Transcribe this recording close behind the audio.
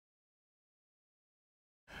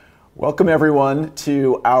Welcome everyone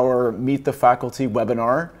to our Meet the Faculty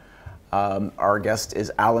webinar. Our guest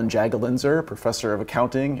is Alan Jagolinzer, Professor of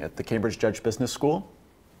Accounting at the Cambridge Judge Business School.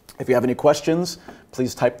 If you have any questions,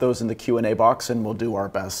 please type those in the Q&A box and we'll do our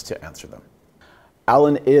best to answer them.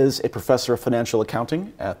 Alan is a Professor of Financial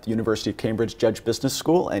Accounting at the University of Cambridge Judge Business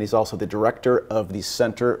School, and he's also the Director of the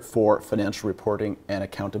Center for Financial Reporting and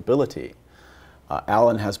Accountability.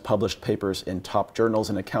 Alan has published papers in top journals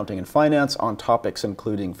in accounting and finance on topics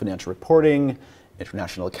including financial reporting,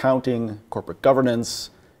 international accounting, corporate governance,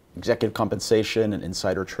 executive compensation, and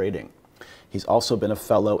insider trading. He's also been a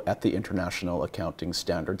fellow at the International Accounting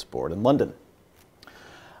Standards Board in London.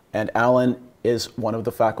 And Alan is one of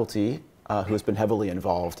the faculty who has been heavily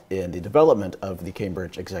involved in the development of the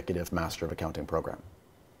Cambridge Executive Master of Accounting program.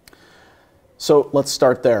 So let's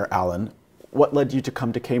start there, Alan. What led you to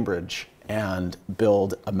come to Cambridge and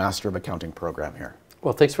build a Master of Accounting program here?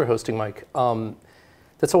 Well, thanks for hosting, Mike.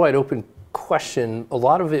 That's a wide open question. A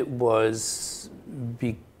lot of it was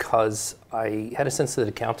because I had a sense that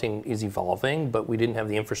accounting is evolving, but we didn't have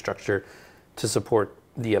the infrastructure to support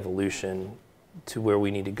the evolution to where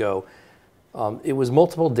we need to go. It was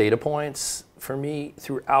multiple data points for me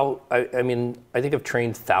throughout. I think I've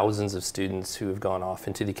trained thousands of students who have gone off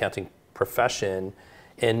into the accounting profession,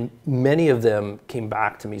 and many of them came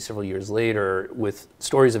back to me several years later with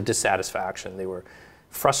stories of dissatisfaction. They were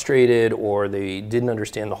frustrated, or they didn't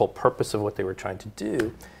understand the whole purpose of what they were trying to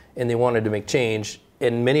do, and they wanted to make change.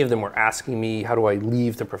 And many of them were asking me, how do I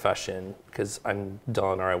leave the profession because I'm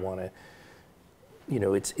done, or I want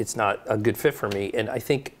to, it's not a good fit for me. And I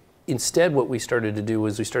think instead what we started to do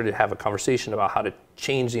was we started to have a conversation about how to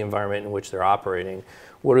change the environment in which they're operating.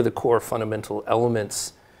 What are the core fundamental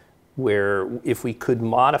elements where if we could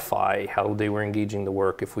modify how they were engaging the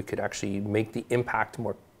work, if we could actually make the impact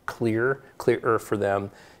more clearer for them,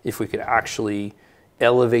 if we could actually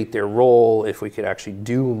elevate their role, if we could actually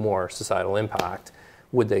do more societal impact,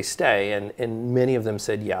 would they stay? And many of them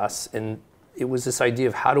said yes. And it was this idea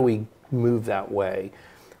of how do we move that way?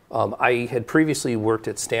 I had previously worked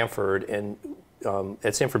at Stanford, and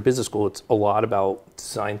at Stanford Business School, it's a lot about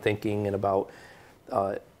design thinking and about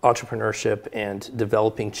entrepreneurship and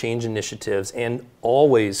developing change initiatives, and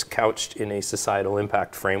always couched in a societal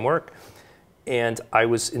impact framework. And I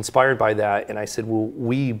was inspired by that, and I said, well,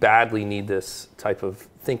 we badly need this type of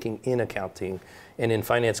thinking in accounting and in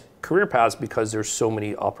finance career paths because there's so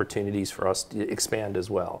many opportunities for us to expand as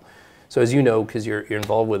well. So as you know, because you're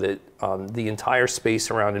involved with it, the entire space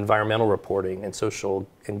around environmental reporting and social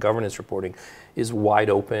and governance reporting is wide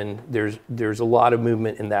open. There's a lot of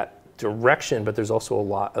movement in that direction, but there's also a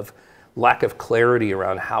lot of lack of clarity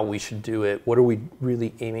around how we should do it. What are we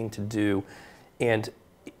really aiming to do? And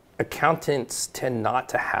accountants tend not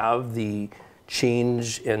to have the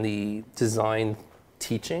change and the design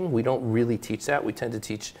teaching. We don't really teach that. We tend to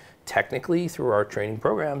teach technically through our training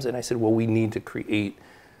programs. And I said, well, we need to create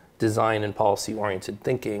design and policy-oriented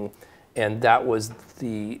thinking. And that was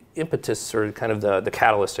the impetus, or kind of the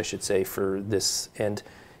catalyst, I should say, for this. And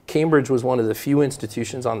Cambridge was one of the few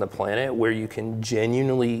institutions on the planet where you can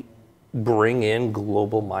genuinely bring in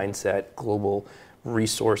global mindset, global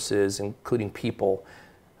resources, including people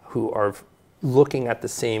who are looking at the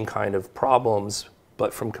same kind of problems,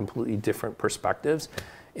 but from completely different perspectives.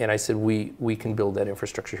 And I said, we can build that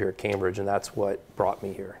infrastructure here at Cambridge, and that's what brought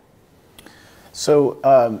me here.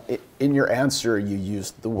 So in your answer, you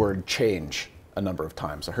used the word change a number of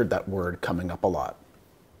times. I heard that word coming up a lot.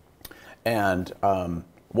 And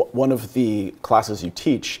one of the classes you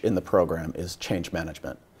teach in the program is change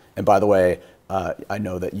management. And by the way, I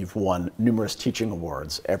know that you've won numerous teaching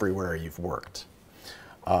awards everywhere you've worked.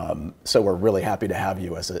 So we're really happy to have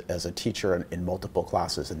you as a teacher in multiple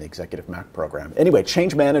classes in the Executive MAC program. Anyway,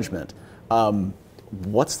 change management.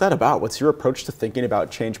 What's that about? What's your approach to thinking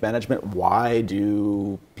about change management? Why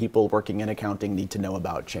do people working in accounting need to know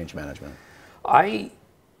about change management? I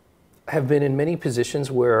have been in many positions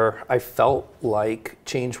where I felt like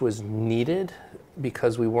change was needed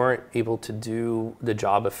because we weren't able to do the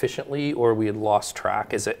job efficiently, or we had lost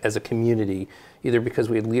track as a community, either because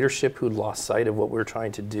we had leadership who'd lost sight of what we were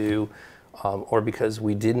trying to do, or because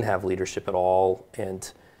we didn't have leadership at all.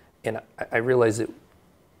 And I realized that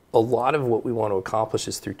a lot of what we want to accomplish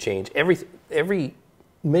is through change.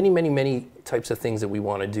 Many types of things that we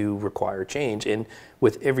want to do require change. And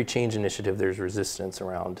with every change initiative, there's resistance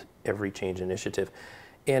around every change initiative.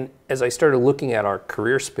 And as I started looking at our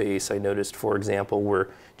career space, I noticed, for example, we're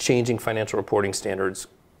changing financial reporting standards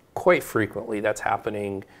quite frequently. That's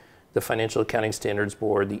happening. The Financial Accounting Standards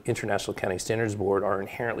Board, the International Accounting Standards Board are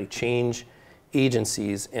inherently change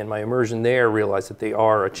agencies, and my immersion there realized that they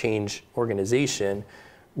are a change organization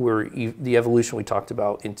the evolution we talked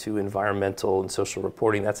about into environmental and social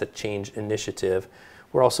reporting, that's a change initiative.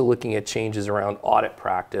 We're also looking at changes around audit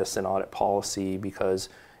practice and audit policy, because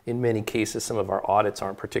in many cases, some of our audits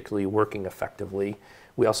aren't particularly working effectively.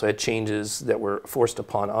 We also had changes that were forced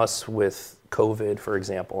upon us with COVID, for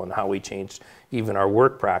example, and how we changed even our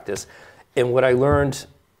work practice. And what I learned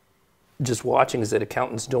just watching is that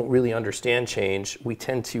accountants don't really understand change. We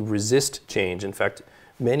tend to resist change. In fact,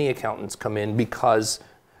 many accountants come in because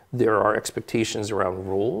there are expectations around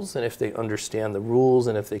rules, and if they understand the rules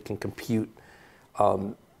and if they can compute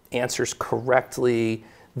answers correctly,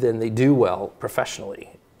 then they do well professionally.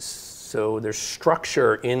 So there's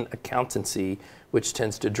structure in accountancy which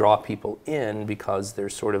tends to draw people in because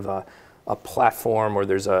there's sort of a platform, or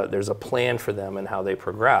there's a plan for them and how they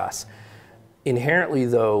progress. Inherently,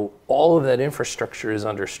 though, all of that infrastructure is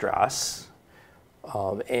under stress,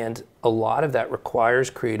 and a lot of that requires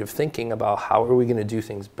creative thinking about how are we going to do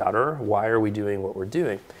things better, why are we doing what we're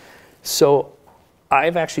doing. So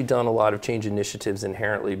I've actually done a lot of change initiatives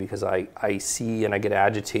inherently because I see and I get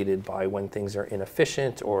agitated by when things are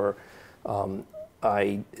inefficient, or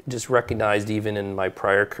I just recognized even in my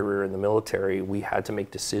prior career in the military, we had to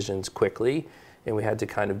make decisions quickly, and we had to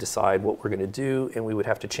kind of decide what we're going to do, and we would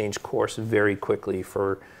have to change course very quickly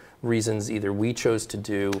for reasons either we chose to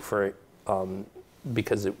do for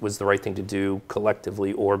because it was the right thing to do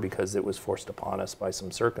collectively, or because it was forced upon us by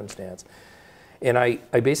some circumstance. And I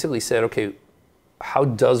basically said, okay, how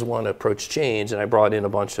does one approach change? And I brought in a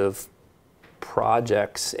bunch of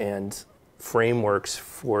projects and frameworks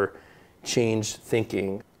for change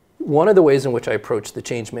thinking. One of the ways in which I approach the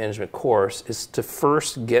change management course is to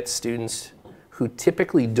first get students who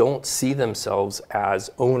typically don't see themselves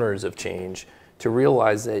as owners of change to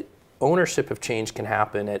realize that ownership of change can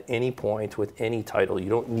happen at any point with any title. You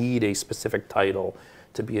don't need a specific title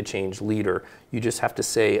to be a change leader. You just have to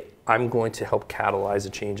say, I'm going to help catalyze a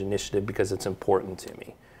change initiative because it's important to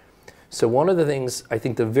me. So one of the things, I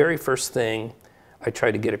think the very first thing I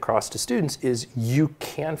try to get across to students is you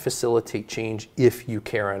can facilitate change if you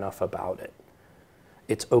care enough about it.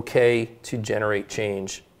 It's okay to generate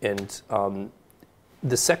change. And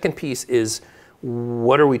the second piece is,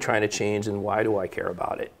 what are we trying to change and why do I care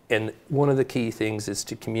about it? And one of the key things is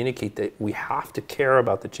to communicate that we have to care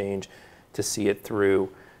about the change to see it through.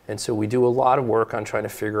 And so we do a lot of work on trying to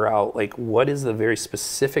figure out, like, what is the very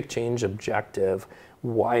specific change objective?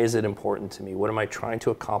 Why is it important to me? What am I trying to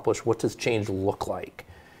accomplish? What does change look like?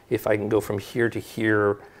 If I can go from here to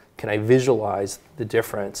here, can I visualize the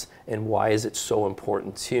difference, and why is it so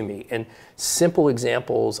important to me? And simple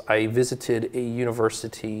examples, I visited a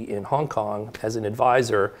university in Hong Kong as an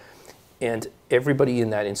advisor, and everybody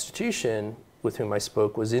in that institution with whom I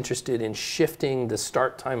spoke was interested in shifting the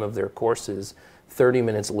start time of their courses 30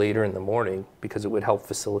 minutes later in the morning because it would help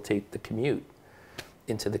facilitate the commute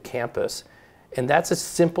into the campus. And that's a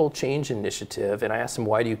simple change initiative. And I asked them,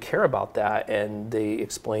 why do you care about that? And they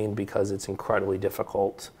explained, because it's incredibly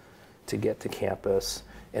difficult to get to campus.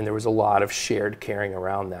 And there was a lot of shared caring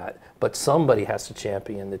around that. But somebody has to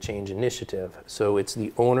champion the change initiative. So it's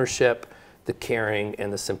the ownership, the caring,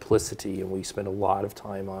 and the simplicity. And we spend a lot of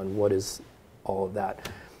time on what is all of that.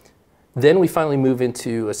 Then we finally move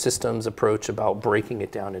into a systems approach about breaking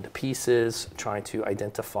it down into pieces, trying to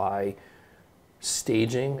identify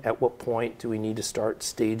staging. At what point do we need to start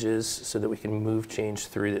stages so that we can move change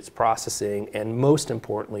through its processing? And most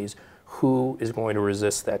importantly is, who is going to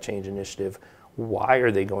resist that change initiative? Why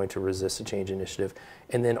are they going to resist a change initiative?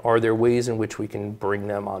 And then are there ways in which we can bring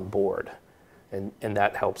them on board? And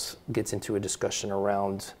that gets into a discussion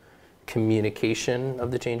around communication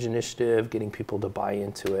of the change initiative, getting people to buy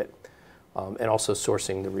into it, and also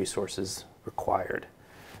sourcing the resources required.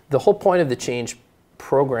 The whole point of the change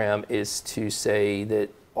program is to say that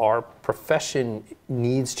our profession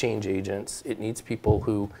needs change agents. It needs people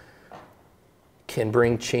who can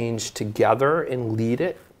bring change together and lead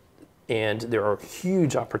it. And there are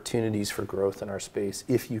huge opportunities for growth in our space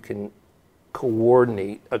if you can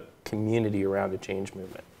coordinate a community around a change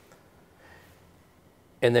movement.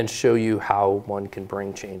 And then show you how one can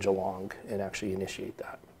bring change along and actually initiate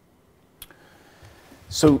that.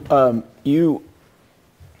 So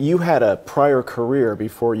you had a prior career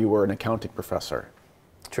before you were an accounting professor.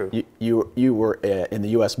 True. You were in the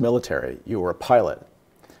U.S. military. You were a pilot.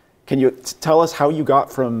 Can you tell us how you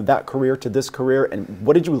got from that career to this career, and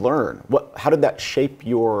what did you learn? How did that shape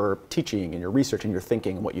your teaching and your research and your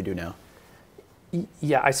thinking and what you do now?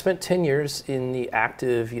 Yeah, I spent 10 years in the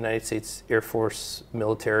active United States Air Force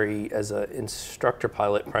military as an instructor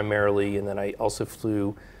pilot primarily, and then I also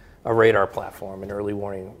flew a radar platform, an early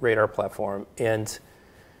warning radar platform. And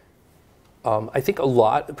I think a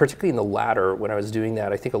lot, particularly in the latter, when I was doing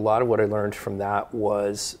that, I think a lot of what I learned from that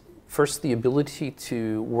was first the ability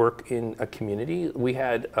to work in a community. We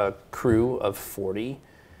had a crew of 40,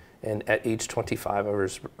 and at age 25 I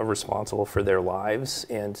was responsible for their lives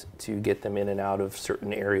and to get them in and out of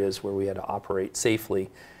certain areas where we had to operate safely.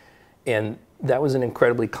 And that was an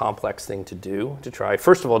incredibly complex thing to do, to try,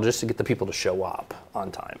 first of all, just to get the people to show up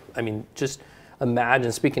on time. I mean, just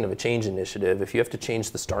imagine, speaking of a change initiative, if you have to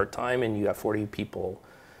change the start time and you have 40 people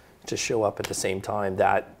to show up at the same time,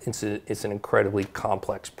 it's an incredibly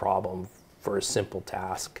complex problem for a simple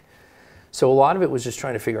task. So a lot of it was just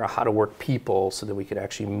trying to figure out how to work people so that we could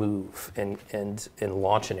actually move and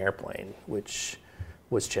launch an airplane, which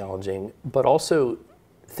was challenging, but also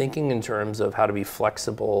thinking in terms of how to be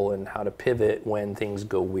flexible and how to pivot when things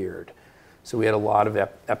go weird. So we had a lot of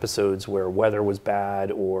episodes where weather was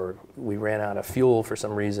bad, or we ran out of fuel for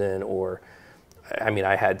some reason, or I mean,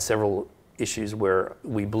 I had several issues where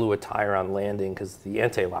we blew a tire on landing because the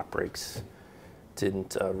anti-lock brakes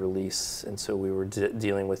didn't release, and so we were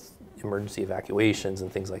dealing with emergency evacuations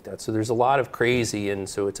and things like that. So there's a lot of crazy, and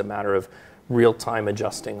so it's a matter of real-time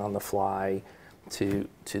adjusting on the fly to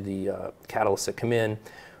the catalysts that come in.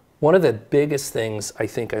 One of the biggest things I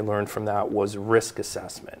think I learned from that was risk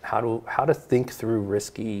assessment, how to think through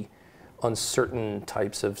risky, uncertain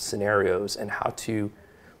types of scenarios, and how to,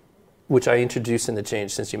 which I introduced in the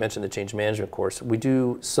change, since you mentioned the change management course, we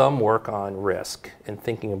do some work on risk and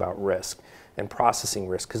thinking about risk and processing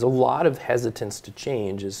risk, because a lot of hesitance to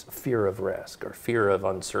change is fear of risk or fear of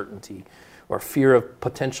uncertainty or fear of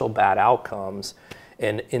potential bad outcomes.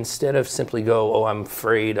 And instead of simply go, oh, I'm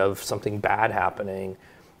afraid of something bad happening,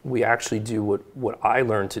 we actually do what I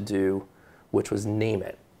learned to do, which was name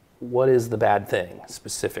it. What is the bad thing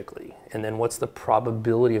specifically? And then what's the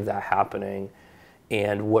probability of that happening?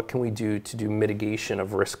 And what can we do to do mitigation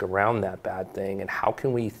of risk around that bad thing? And how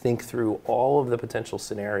can we think through all of the potential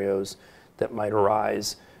scenarios that might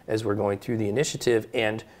arise as we're going through the initiative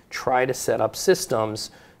and try to set up systems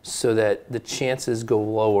so that the chances go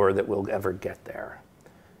lower that we'll ever get there.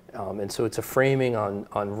 And so it's a framing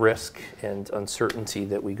on risk and uncertainty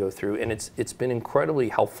that we go through. And it's been incredibly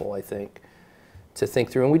helpful, I think, to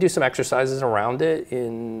think through. And we do some exercises around it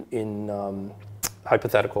in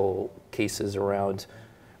hypothetical cases around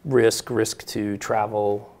risk to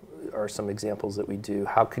travel are some examples that we do.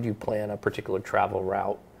 How could you plan a particular travel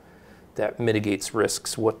route that mitigates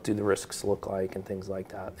risks? What do the risks look like and things like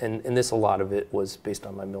that? And this, a lot of it was based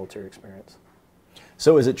on my military experience.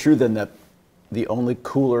 So is it true then that the only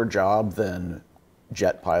cooler job than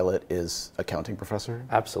jet pilot is accounting professor?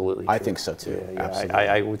 Absolutely. I think so too. Yeah, absolutely.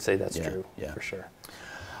 I would say that's true, for sure.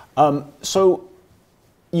 So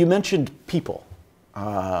you mentioned people,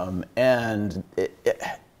 and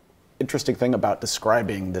interesting thing about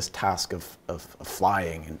describing this task of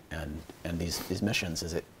flying and these missions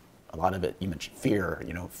is a lot of it, you mentioned fear,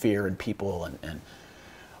 fear and people, and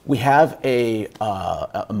we have a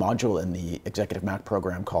module in the Executive Mac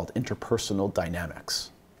program called Interpersonal Dynamics.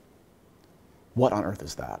 What on earth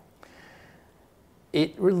is that?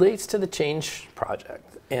 It relates to the change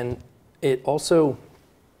project, and it also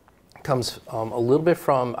comes a little bit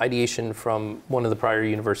from ideation from one of the prior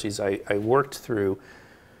universities I worked through,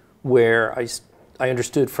 where I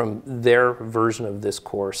understood from their version of this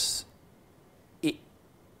course,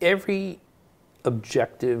 every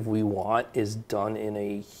objective we want is done in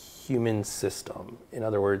a human system. In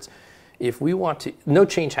other words, if we want to, no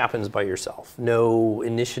change happens by yourself, no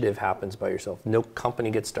initiative happens by yourself, no company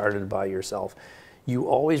gets started by yourself. You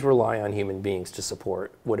always rely on human beings to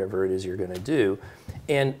support whatever it is you're going to do.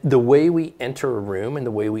 And the way we enter a room and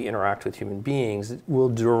the way we interact with human beings will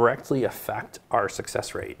directly affect our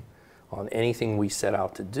success rate on anything we set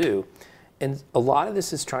out to do. And a lot of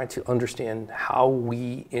this is trying to understand how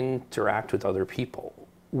we interact with other people.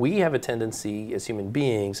 We have a tendency as human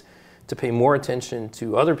beings to pay more attention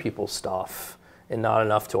to other people's stuff and not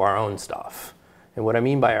enough to our own stuff. And what I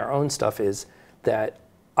mean by our own stuff is that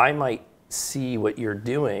I might see what you're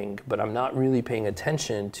doing, but I'm not really paying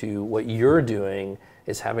attention to what you're doing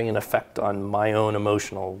is having an effect on my own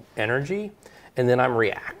emotional energy. And then I'm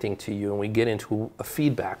reacting to you, and we get into a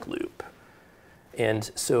feedback loop. And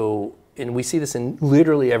we see this in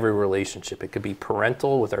literally every relationship. It could be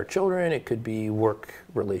parental with our children, it could be work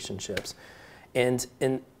relationships. And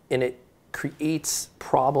it creates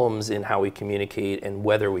problems in how we communicate and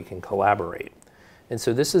whether we can collaborate. And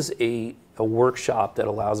so this is a workshop that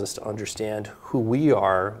allows us to understand who we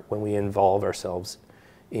are when we involve ourselves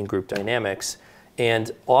in group dynamics.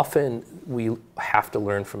 And often we have to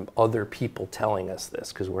learn from other people telling us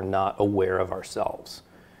this because we're not aware of ourselves.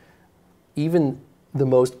 Even the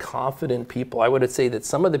most confident people, I would say that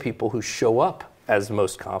some of the people who show up as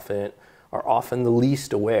most confident are often the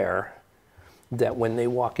least aware that when they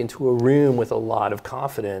walk into a room with a lot of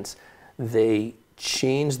confidence, they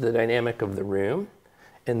change the dynamic of the room,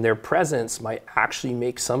 and their presence might actually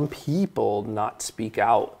make some people not speak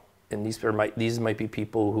out. And these might be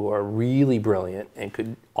people who are really brilliant and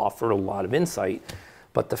could offer a lot of insight.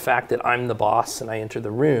 But the fact that I'm the boss and I enter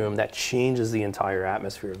the room, that changes the entire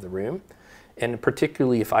atmosphere of the room. And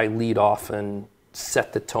particularly if I lead off and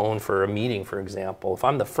set the tone for a meeting, for example, if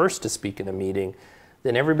I'm the first to speak in a meeting,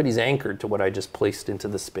 then everybody's anchored to what I just placed into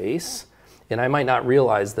the space. And I might not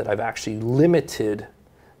realize that I've actually limited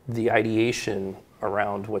the ideation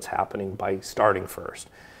around what's happening by starting first.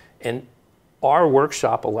 And our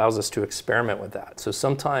workshop allows us to experiment with that. So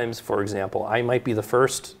sometimes, for example, I might be the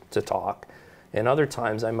first to talk, and other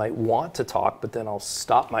times I might want to talk, but then I'll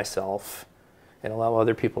stop myself and allow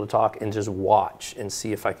other people to talk and just watch and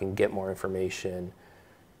see if I can get more information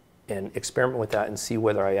and experiment with that and see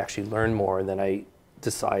whether I actually learn more, and then I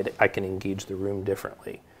decide I can engage the room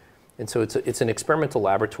differently. And so it's an experimental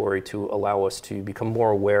laboratory to allow us to become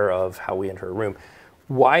more aware of how we enter a room.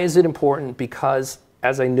 Why is it important? Because,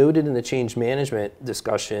 as I noted in the change management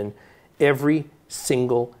discussion, every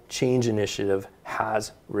single change initiative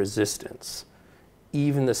has resistance,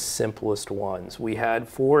 even the simplest ones. We had,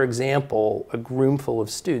 for example, a room full of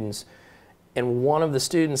students, and one of the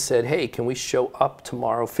students said, hey, can we show up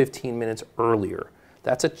tomorrow 15 minutes earlier?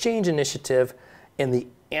 That's a change initiative. And the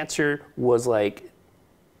answer was like,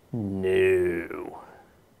 no.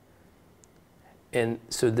 And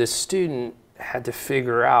so this student had to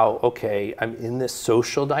figure out, okay, I'm in this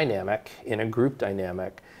social dynamic, in a group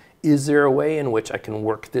dynamic. Is there a way in which I can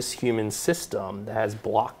work this human system that has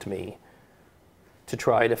blocked me to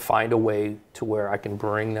try to find a way to where I can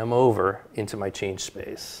bring them over into my change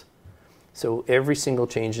space? So every single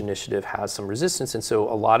change initiative has some resistance, and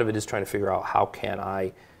so a lot of it is trying to figure out how can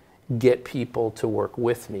I get people to work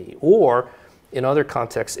with me, or in other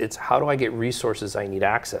contexts, it's how do I get resources I need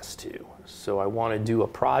access to? So I want to do a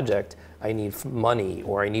project, I need money,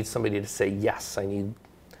 or I need somebody to say yes, I need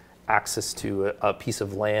access to a piece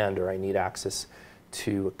of land, or I need access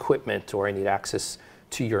to equipment, or I need access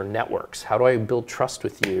to your networks. How do I build trust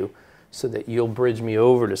with you so that you'll bridge me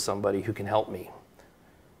over to somebody who can help me?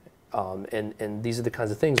 And these are the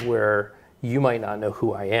kinds of things where you might not know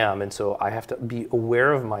who I am, and so I have to be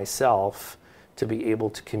aware of myself to be able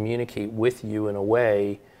to communicate with you in a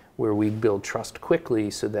way where we build trust quickly,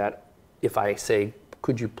 so that if I say,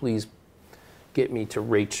 could you please get me to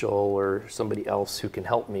Rachel or somebody else who can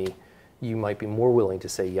help me, you might be more willing to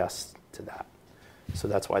say yes to that. So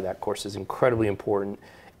that's why that course is incredibly important.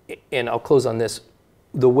 And I'll close on this.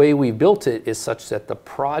 The way we built it is such that the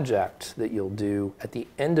project that you'll do at the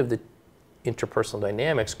end of the interpersonal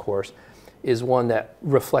dynamics course is one that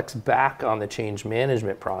reflects back on the change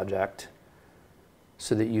management project,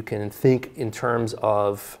 so that you can think in terms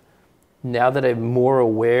of, now that I'm more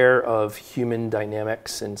aware of human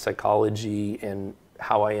dynamics and psychology and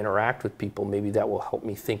how I interact with people, maybe that will help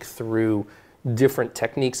me think through different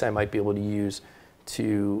techniques I might be able to use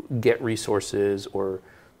to get resources or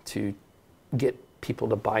to get people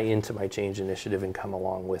to buy into my change initiative and come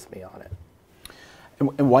along with me on it.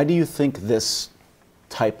 And why do you think this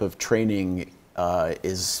type of training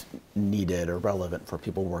is needed or relevant for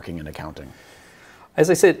people working in accounting? As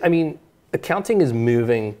I said, I mean, accounting is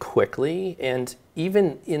moving quickly, and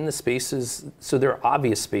even in the spaces, so there are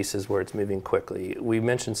obvious spaces where it's moving quickly. We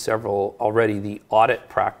mentioned several already. The audit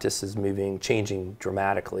practice is changing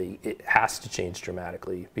dramatically. It has to change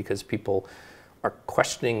dramatically because people are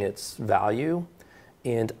questioning its value,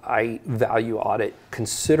 and I value audit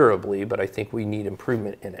considerably, but I think we need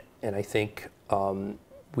improvement in it. And I think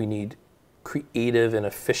we need creative and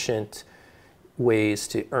efficient ways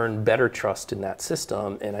to earn better trust in that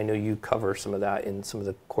system, and I know you cover some of that in some of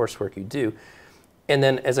the coursework you do. And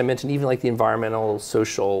then, as I mentioned, even like the environmental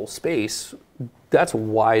social space, that's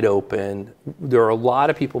wide open. There are a lot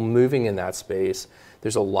of people moving in that space.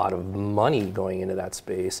 There's a lot of money going into that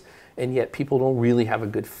space, and yet people don't really have a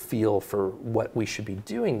good feel for what we should be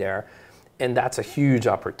doing there. And that's a huge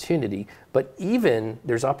opportunity. But even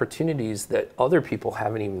there's opportunities that other people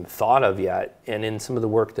haven't even thought of yet. And in some of the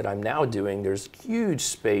work that I'm now doing, there's huge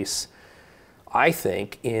space, I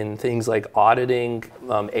think, in things like auditing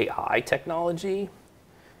AI technology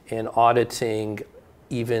and auditing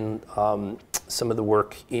even some of the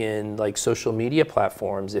work in like social media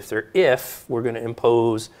platforms. If we're going to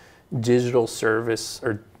impose digital service,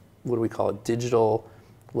 or what do we call it, digital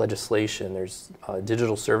legislation. There's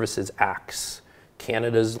Digital Services Acts.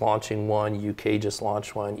 Canada's launching one, UK just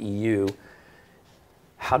launched one, EU.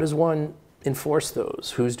 how does one enforce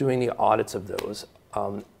those? Who's doing the audits of those?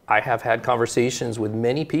 I have had conversations with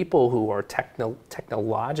many people who are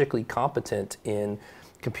technologically competent in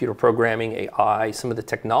computer programming, AI, some of the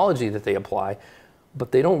technology that they apply,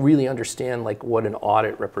 but they don't really understand like what an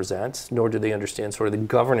audit represents, nor do they understand sort of the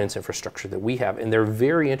governance infrastructure that we have. And they're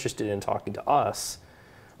very interested in talking to us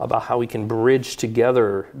about how we can bridge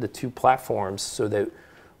together the two platforms so that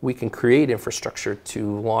we can create infrastructure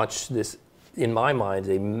to launch this, in my mind,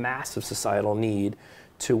 a massive societal need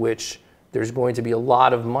to which there's going to be a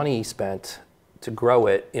lot of money spent to grow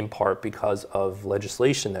it, in part because of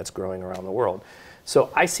legislation that's growing around the world. So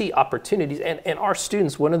I see opportunities, and our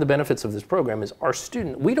students, one of the benefits of this program is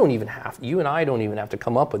we don't even have, you and I don't even have to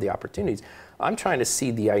come up with the opportunities. I'm trying to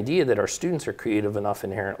see the idea that our students are creative enough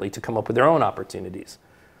inherently to come up with their own opportunities.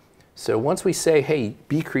 So once we say, hey,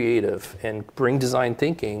 be creative and bring design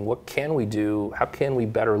thinking, what can we do? How can we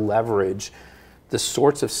better leverage the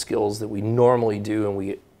sorts of skills that we normally do and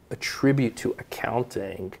we attribute to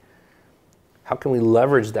accounting? How can we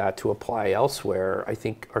leverage that to apply elsewhere? I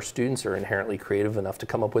think our students are inherently creative enough to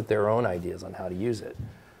come up with their own ideas on how to use it.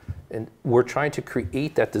 And we're trying to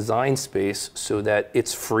create that design space so that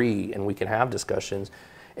it's free and we can have discussions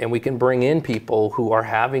and we can bring in people who are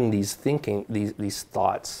having these these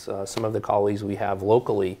thoughts. Some of the colleagues we have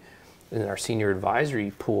locally in our senior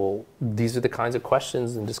advisory pool, these are the kinds of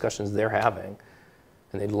questions and discussions they're having.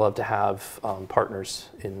 And they'd love to have partners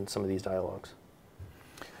in some of these dialogues.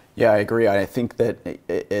 Yeah, I agree. I think that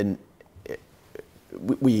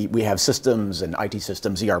we have systems and IT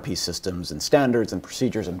systems, ERP systems, and standards and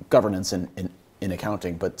procedures and governance in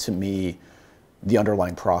accounting. But to me, the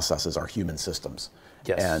underlying processes are human systems.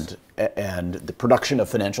 Yes. And the production of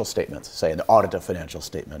financial statements, say an audit of financial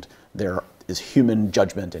statement, there is human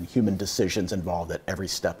judgment and human decisions involved at every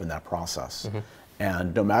step in that process. Mm-hmm.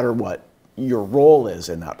 And no matter what your role is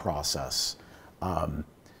in that process,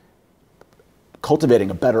 cultivating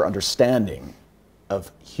a better understanding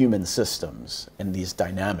of human systems and these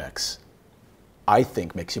dynamics, I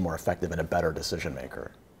think makes you more effective and a better decision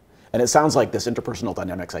maker. And it sounds like this interpersonal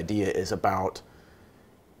dynamics idea is about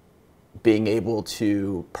being able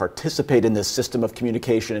to participate in this system of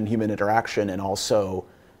communication and human interaction and also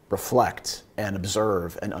reflect and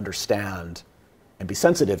observe and understand and be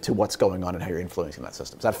sensitive to what's going on and how you're influencing that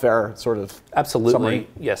system. Is that fair sort of Absolutely. summary?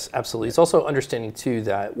 Yes, absolutely. It's also understanding too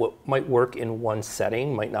that what might work in one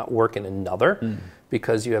setting might not work in another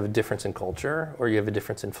because you have a difference in culture or you have a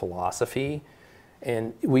difference in philosophy.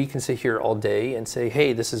 And we can sit here all day and say,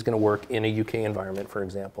 hey, this is going to work in a UK environment, for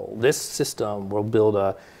example. This system will build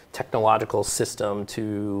a technological system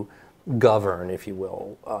to govern, if you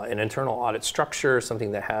will, an internal audit structure,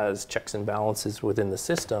 something that has checks and balances within the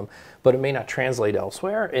system, but it may not translate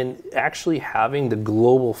elsewhere. And actually having the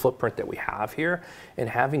global footprint that we have here and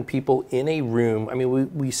having people in a room, I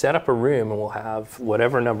mean, we set up a room and we'll have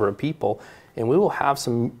whatever number of people, and we will have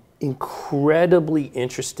some incredibly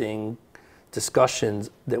interesting discussions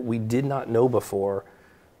that we did not know before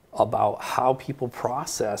about how people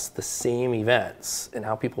process the same events and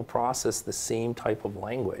how people process the same type of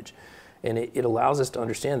language. And it allows us to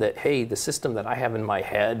understand that, hey, the system that I have in my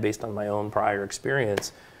head based on my own prior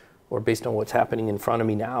experience or based on what's happening in front of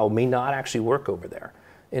me now may not actually work over there.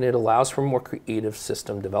 And it allows for more creative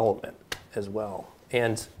system development as well.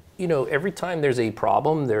 And, you know, every time there's a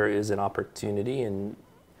problem, there is an opportunity. And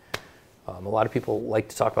a lot of people like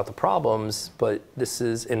to talk about the problems, but this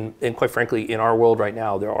is, and quite frankly, in our world right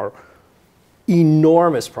now, there are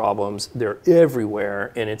enormous problems. They're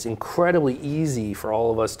everywhere, and it's incredibly easy for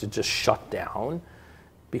all of us to just shut down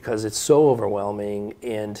because it's so overwhelming.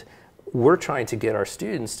 And we're trying to get our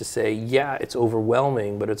students to say, yeah, it's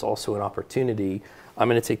overwhelming, but it's also an opportunity. I'm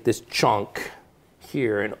going to take this chunk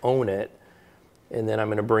here and own it, and then I'm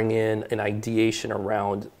going to bring in an ideation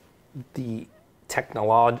around the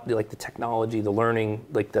technology, the learning,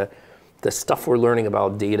 like the stuff we're learning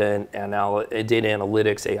about data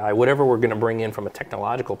analytics, AI, whatever we're going to bring in from a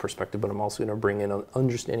technological perspective, but I'm also going to bring in an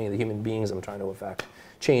understanding of the human beings I'm trying to affect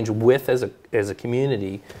change with as a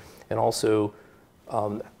community, and also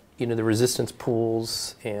you know, the resistance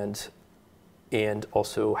pools and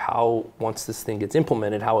also how once this thing gets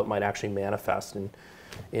implemented, how it might actually manifest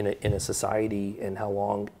in a society and how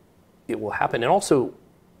long it will happen. And also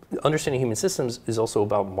understanding human systems is also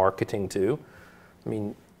about marketing too. I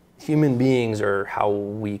mean, human beings are how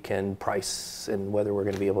we can price and whether we're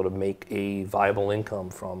going to be able to make a viable income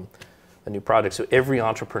from a new product. So every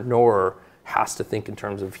entrepreneur has to think in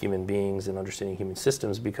terms of human beings and understanding human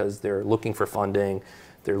systems because they're looking for funding,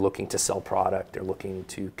 they're looking to sell product, they're looking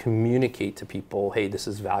to communicate to people, hey, this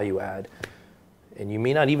is value add. And you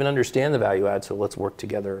may not even understand the value add, so let's work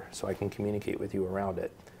together so I can communicate with you around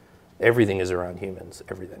it. Everything is around humans,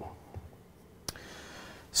 everything.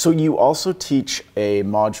 So you also teach a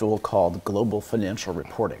module called Global Financial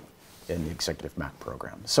Reporting in the Executive MAC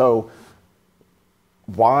program. So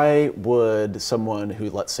why would someone who,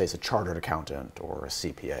 let's say, is a chartered accountant or a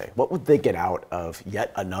CPA, what would they get out of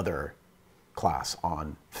yet another class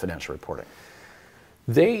on financial reporting?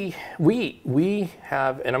 We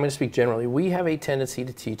have, and I'm going to speak generally, we have a tendency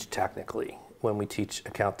to teach technically when we teach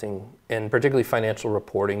accounting, and particularly financial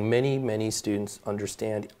reporting. Many students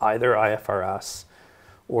understand either IFRS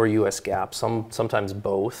or US GAAP, sometimes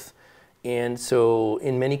both. And so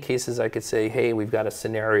in many cases I could say, hey, we've got a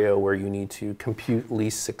scenario where you need to compute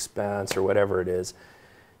lease expense or whatever it is.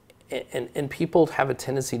 And people have a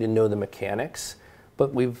tendency to know the mechanics,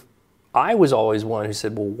 but I was always one who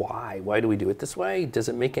said, well, why? Why do we do it this way? Does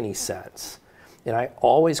it make any sense? And I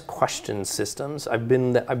always question systems. I've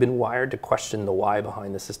been wired to question the why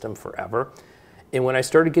behind the system forever. And when I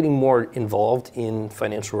started getting more involved in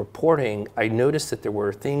financial reporting, I noticed that there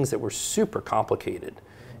were things that were super complicated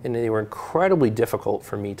and they were incredibly difficult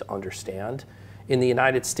for me to understand. In the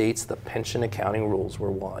United States, the pension accounting rules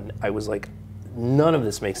were one. I was like, none of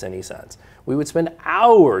this makes any sense. We would spend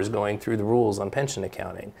hours going through the rules on pension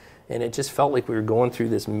accounting, and it just felt like we were going through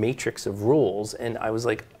this matrix of rules, and I was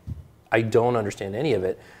like, I don't understand any of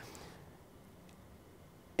it.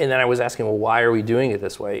 And then I was asking, well, why are we doing it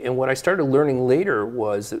this way? And what I started learning later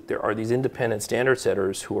was that there are these independent standard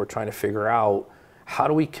setters who are trying to figure out how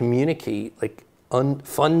do we communicate like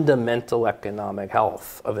fundamental economic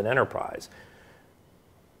health of an enterprise.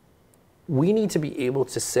 We need to be able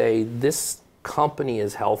to say this company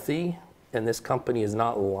is healthy and this company is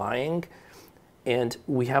not lying, and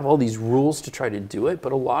we have all these rules to try to do it,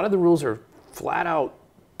 but a lot of the rules are flat out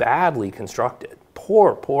badly constructed.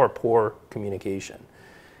 Poor communication.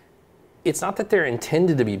 It's not that they're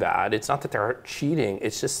intended to be bad, it's not that they're cheating,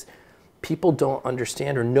 it's just people don't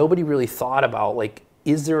understand, or nobody really thought about, like,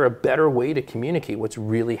 is there a better way to communicate what's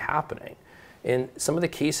really happening? And some of the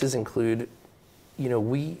cases include, you know,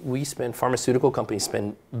 pharmaceutical companies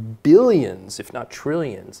spend billions, if not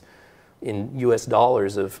trillions, in US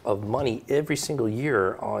dollars of money every single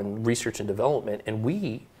year on research and development, and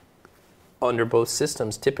we, under both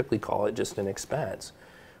systems, typically call it just an expense,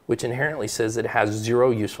 which inherently says that it has zero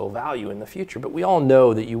useful value in the future. But we all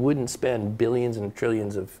know that you wouldn't spend billions and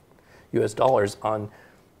trillions of US dollars on,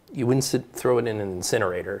 you wouldn't throw it in an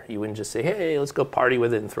incinerator. You wouldn't just say, hey, let's go party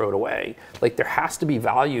with it and throw it away. Like, there has to be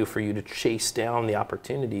value for you to chase down the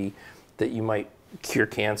opportunity that you might cure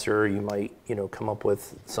cancer, you might, you know, come up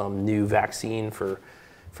with some new vaccine for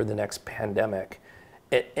the next pandemic.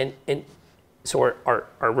 And so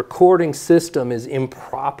our recording system is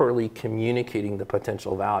improperly communicating the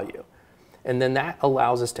potential value. And then that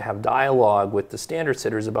allows us to have dialogue with the standard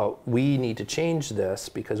setters about, we need to change this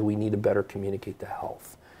because we need to better communicate the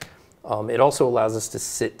health. It also allows us to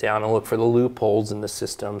sit down and look for the loopholes in the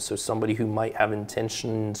system, so somebody who might have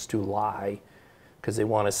intentions to lie because they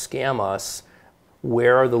want to scam us,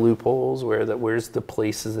 where are the loopholes, where's the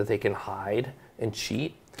places that they can hide and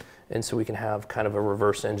cheat? And so we can have kind of a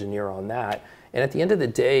reverse engineer on that. And at the end of the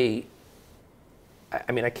day,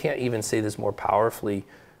 I mean, I can't even say this more powerfully,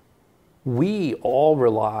 we all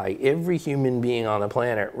rely, every human being on the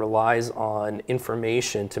planet relies on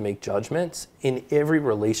information to make judgments in every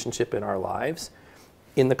relationship in our lives.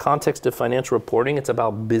 In the context of financial reporting, it's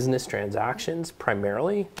about business transactions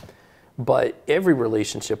primarily, but every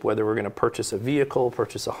relationship, whether we're going to purchase a vehicle,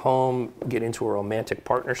 purchase a home, get into a romantic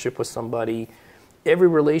partnership with somebody, every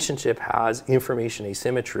relationship has information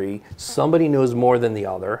asymmetry. Somebody knows more than the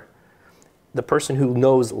other. The person who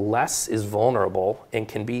knows less is vulnerable and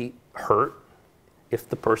can be hurt if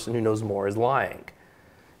the person who knows more is lying.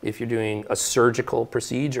 If you're doing a surgical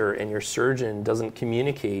procedure and your surgeon doesn't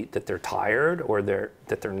communicate that they're tired or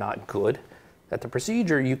that they're not good at the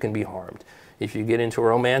procedure, you can be harmed. If you get into a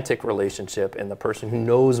romantic relationship and the person who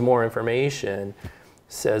knows more information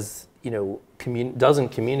says, you know, doesn't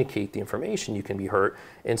communicate the information, you can be hurt.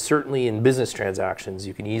 And certainly in business transactions,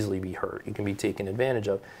 you can easily be hurt. You can be taken advantage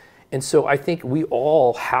of. And so I think we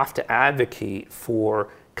all have to advocate for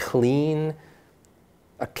clean,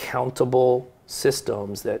 accountable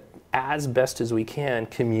systems that, as best as we can,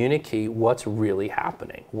 communicate what's really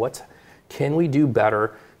happening. What can we do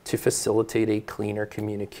better to facilitate a cleaner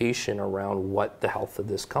communication around what the health of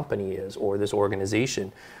this company is or this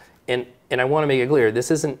organization? And I want to make it clear, this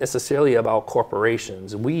isn't necessarily about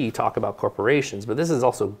corporations. We talk about corporations, but this is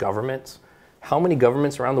also governments. How many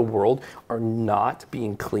governments around the world are not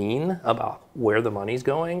being clean about where the money's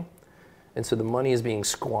going? And so the money is being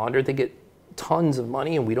squandered. They get tons of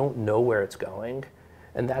money and we don't know where it's going.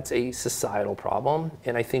 And that's a societal problem.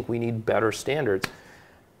 And I think we need better standards.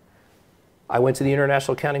 I went to the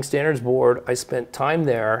International Accounting Standards Board. I spent time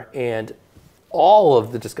there, and all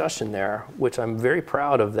of the discussion there, which I'm very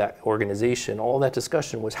proud of that organization, all that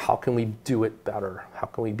discussion was how can we do it better? How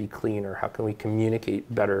can we be cleaner? How can we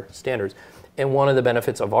communicate better standards? And one of the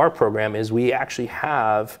benefits of our program is we actually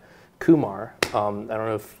have Kumar. I don't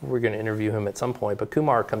know if we're going to interview him at some point, but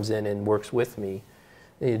Kumar comes in and works with me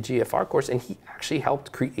in the GFR course, and he actually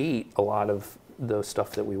helped create a lot of the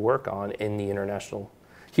stuff that we work on in the international.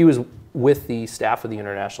 He was with the staff of the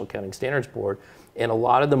International Accounting Standards Board, and a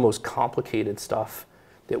lot of the most complicated stuff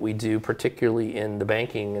that we do, particularly in the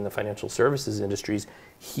banking and the financial services industries,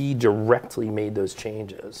 he directly made those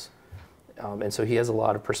changes. And so he has a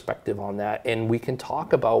lot of perspective on that. And we can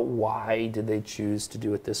talk about why did they choose to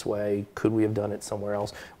do it this way? Could we have done it somewhere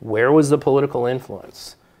else? Where was the political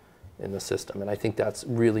influence in the system? And I think that's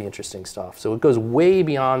really interesting stuff. So it goes way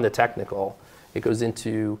beyond the technical.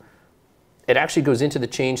 It actually goes into the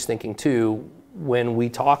change thinking too. When we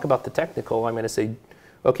talk about the technical, I'm going to say,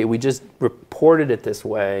 okay, we just reported it this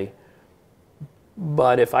way,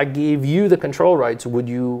 but if I gave you the control rights, would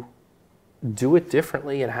you do it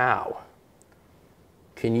differently, and how?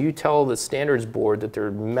 Can you tell the standards board that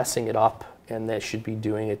they're messing it up and they should be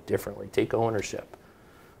doing it differently? Take ownership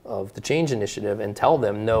of the change initiative and tell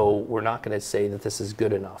them, no, we're not going to say that this is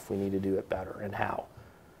good enough. We need to do it better, and how?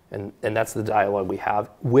 And that's the dialogue we have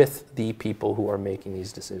with the people who are making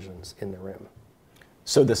these decisions in the room.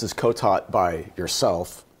 So this is co-taught by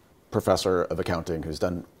yourself, professor of accounting who's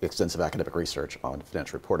done extensive academic research on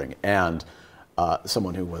financial reporting, and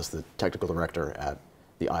someone who was the technical director at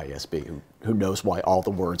the IASB, who knows why all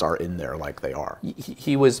the words are in there like they are.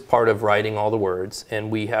 He was part of writing all the words,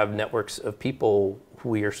 and we have networks of people who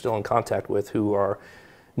we are still in contact with who are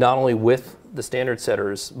not only with the standard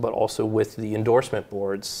setters, but also with the endorsement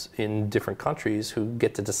boards in different countries who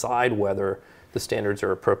get to decide whether the standards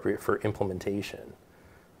are appropriate for implementation.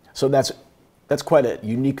 So that's quite a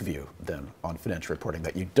unique view then on financial reporting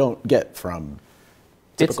that you don't get from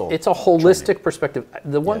typical It's a holistic training. perspective.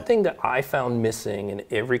 The one thing that I found missing in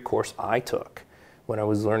every course I took when I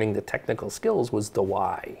was learning the technical skills was the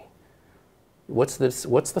why. What's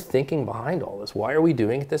the thinking behind all this? Why are we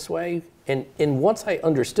doing it this way? And once I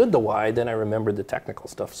understood the why, then I remembered the technical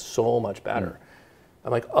stuff so much better.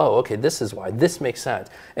 I'm like, oh, okay, this is why. This makes sense.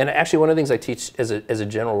 And actually, one of the things I teach as a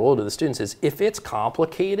general rule to the students is if it's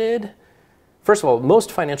complicated, first of all,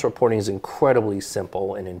 most financial reporting is incredibly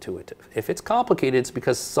simple and intuitive. If it's complicated, it's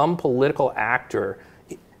because some political actor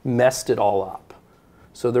messed it all up.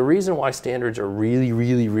 So the reason why standards are really,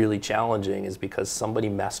 really, really challenging is because somebody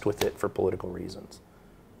messed with it for political reasons.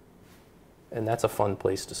 And that's a fun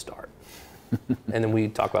place to start. And then we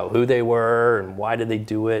talk about who they were and why did they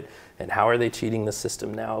do it and how are they cheating the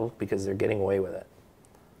system now because they're getting away with it.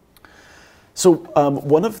 So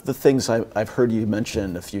one of the things I've heard you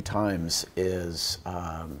mention a few times is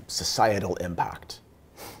societal impact,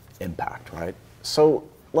 right? So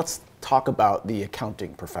let's talk about the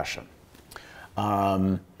accounting profession.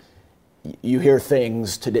 You hear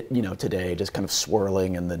things today just kind of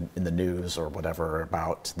swirling in the news or whatever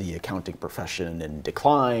about the accounting profession in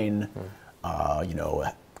decline,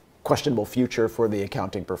 questionable future for the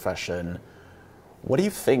accounting profession. What do you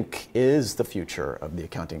think is the future of the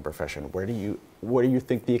accounting profession? Where do you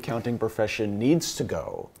think the accounting profession needs to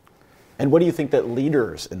go? And what do you think that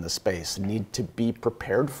leaders in the space need to be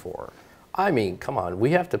prepared for? I mean, come on,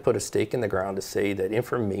 we have to put a stake in the ground to say that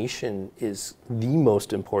information is the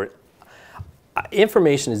most important.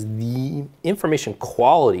 Information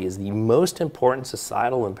quality is the most important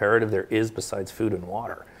societal imperative there is besides food and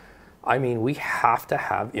water. I mean, we have to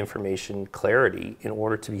have information clarity in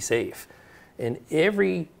order to be safe. And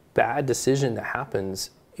every bad decision that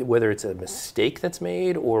happens, whether it's a mistake that's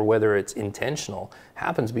made or whether it's intentional,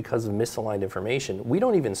 happens because of misaligned information. We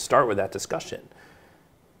don't even start with that discussion.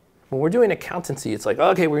 When we're doing accountancy, it's like,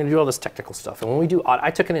 okay, we're going to do all this technical stuff. And when we do audit, I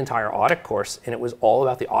took an entire audit course, and it was all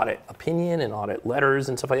about the audit opinion and audit letters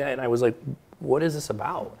and stuff like that. And I was like, what is this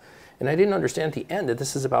about? And I didn't understand at the end that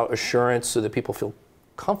this is about assurance so that people feel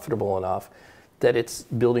comfortable enough that it's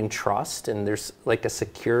building trust and there's like a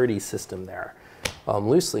security system there,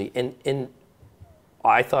 loosely. And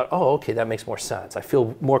I thought, oh, okay, that makes more sense. I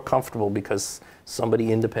feel more comfortable because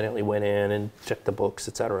somebody independently went in and checked the books,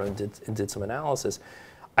 et cetera, and did some analysis.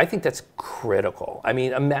 I think that's critical. I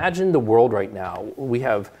mean, imagine the world right now. We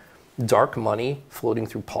have dark money floating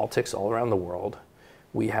through politics all around the world.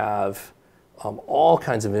 We have all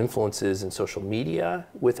kinds of influences in social media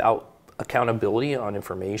without accountability on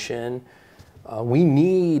information. We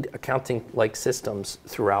need accounting-like systems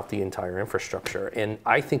throughout the entire infrastructure. And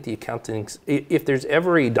I think the accounting, if there's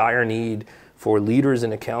ever a dire need for leaders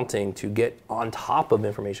in accounting to get on top of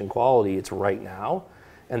information quality, it's right now.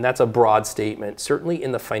 And that's a broad statement. Certainly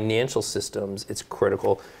in the financial systems, it's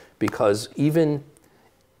critical because even,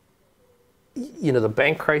 the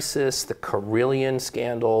bank crisis, the Carillion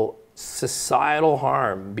scandal, societal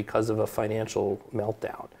harm because of a financial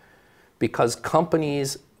meltdown. Because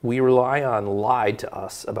companies we rely on lied to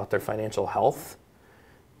us about their financial health.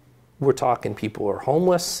 We're talking people who are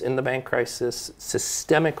homeless in the bank crisis,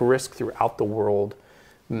 systemic risk throughout the world,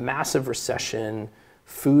 massive recession,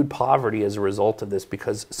 food poverty as a result of this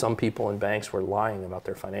because some people in banks were lying about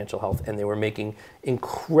their financial health and they were making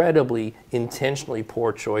incredibly intentionally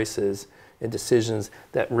poor choices and decisions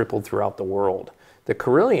that rippled throughout the world. The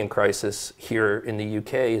Carillion crisis here in the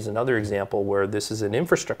UK is another example where this is an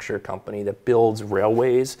infrastructure company that builds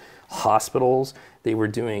railways, hospitals. They were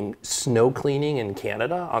doing snow cleaning in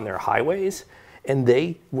Canada on their highways. And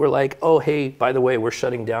they were like, oh, hey, by the way, we're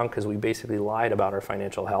shutting down because we basically lied about our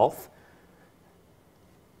financial health.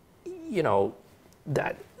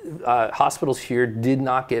 Hospitals here did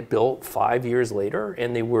not get built 5 years later,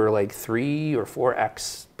 and they were like 3 or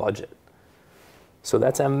 4x budget. So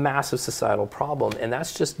that's a massive societal problem, and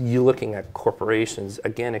that's just you looking at corporations.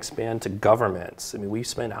 Again, expand to governments. I mean, we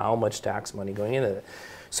spend how much tax money going into it.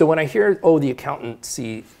 So when I hear, oh, the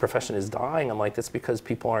accountancy profession is dying, I'm like, that's because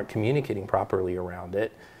people aren't communicating properly around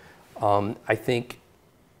it. I think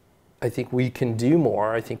we can do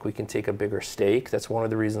more. I think we can take a bigger stake. That's one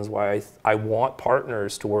of the reasons why I want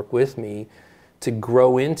partners to work with me to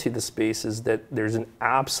grow into the spaces that there's an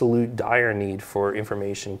absolute dire need for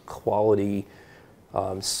information quality.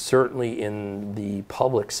 Certainly in the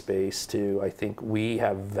public space too, I think we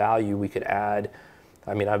have value we could add.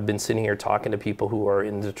 I mean, I've been sitting here talking to people who are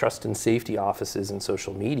in the trust and safety offices in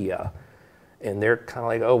social media, and they're kind of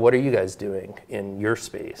like, oh, what are you guys doing in your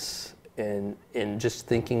space? And just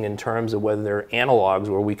thinking in terms of whether there are analogs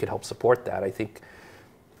where we could help support that. I think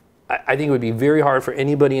it would be very hard for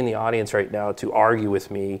anybody in the audience right now to argue with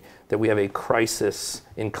me that we have a crisis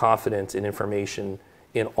in confidence in information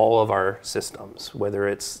in all of our systems, whether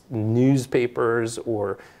it's newspapers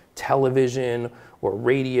or television or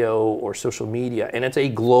radio or social media. And it's a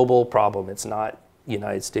global problem. It's not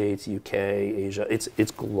United States, UK, Asia.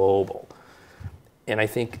 It's global. And I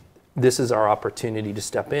think this is our opportunity to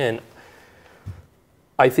step in.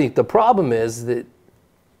 I think the problem is that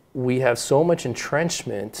we have so much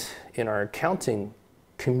entrenchment in our accounting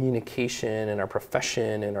communication and our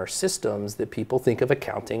profession and our systems that people think of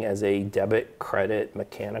accounting as a debit, credit,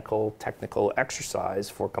 mechanical, technical exercise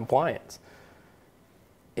for compliance.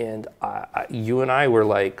 And you and I were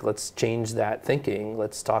like, let's change that thinking.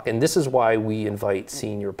 Let's talk. And this is why we invite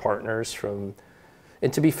senior partners from,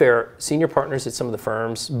 and to be fair, senior partners at some of the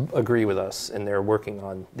firms agree with us and they're working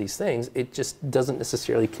on these things. It just doesn't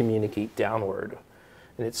necessarily communicate downward.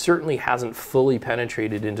 And it certainly hasn't fully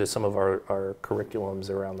penetrated into some of our curriculums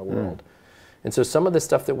around the world. And so some of the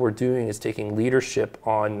stuff that we're doing is taking leadership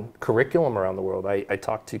on curriculum around the world. I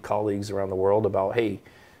talk to colleagues around the world about, hey,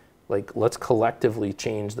 like, let's collectively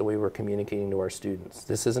change the way we're communicating to our students.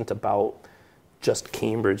 This isn't about just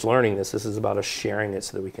Cambridge learning this. This is about us sharing it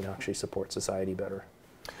so that we can actually support society better.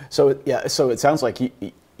 So yeah, so it sounds like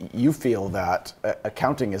you feel that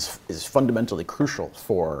accounting is fundamentally crucial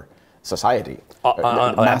for society,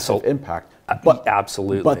 massive impact. But,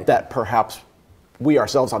 absolutely. But that perhaps we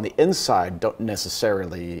ourselves on the inside don't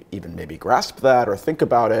necessarily even maybe grasp that or think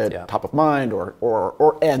about it top of mind,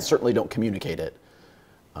 and certainly don't communicate it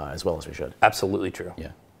as well as we should. Absolutely true.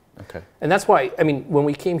 Yeah. Okay. And that's why, I mean, when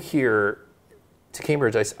we came here to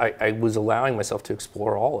Cambridge, I was allowing myself to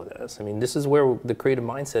explore all of this. I mean, this is where the creative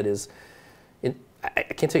mindset is. I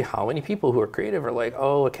can't tell you how many people who are creative are like,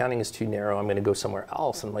 oh, accounting is too narrow, I'm going to go somewhere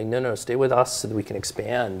else. And I'm like, no, stay with us so that we can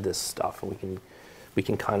expand this stuff and we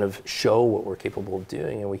can kind of show what we're capable of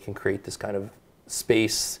doing, and we can create this kind of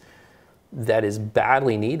space that is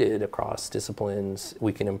badly needed across disciplines.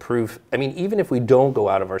 We can improve. I mean, even if we don't go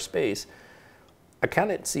out of our space,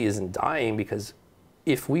 accountancy isn't dying, because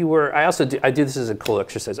if we were, I do this as a cool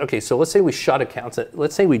exercise. Okay, so let's say we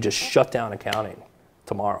let's say we just shut down accounting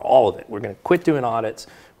tomorrow, all of it. We're going to quit doing audits.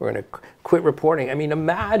 We're going to quit reporting. I mean,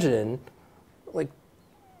 imagine,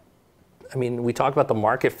 we talk about the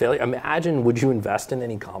market failure. Imagine, would you invest in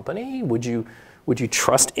any company? Would you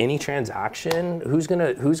trust any transaction? Who's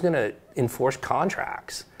going to enforce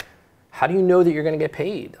contracts? How do you know that you're going to get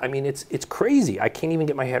paid? I mean, it's crazy. I can't even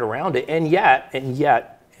get my head around it. And yet,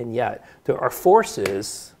 there are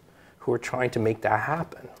forces who are trying to make that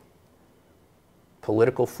happen.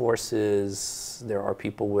 political forces. There are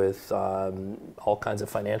people with all kinds of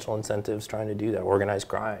financial incentives trying to do that, organized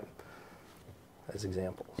crime, as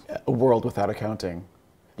examples. A world without accounting.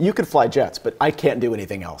 You could fly jets, but I can't do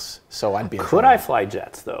anything else, so I'd be in Could trouble. I fly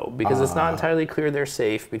jets, though? Because it's not entirely clear they're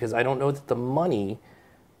safe, because I don't know that the money...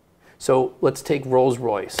 So let's take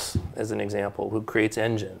Rolls-Royce as an example, who creates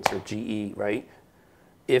engines, or GE, right?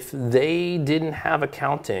 If they didn't have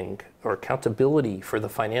accounting or accountability for the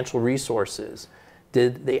financial resources,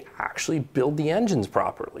 did they actually build the engines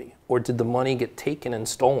properly? Or did the money get taken and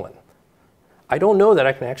stolen? I don't know that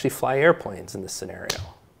I can actually fly airplanes in this scenario.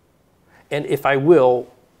 And if I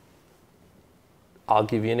will, I'll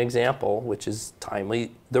give you an example, which is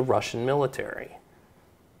timely, the Russian military.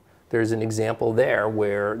 There's an example there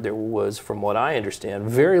where there was, from what I understand,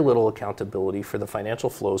 very little accountability for the financial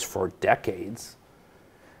flows for decades.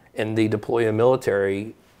 And they deploy a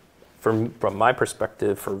military, from my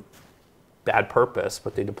perspective, for bad purpose,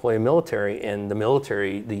 but they deploy a military, and the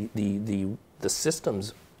military, the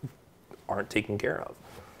systems aren't taken care of.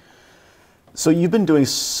 So you've been doing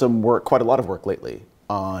some work, quite a lot of work lately,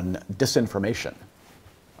 on disinformation.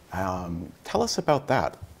 Tell us about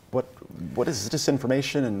that. What is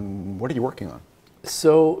disinformation, and what are you working on?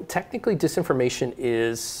 So technically, disinformation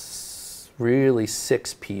is really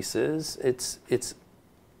 6 pieces.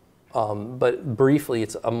 But briefly,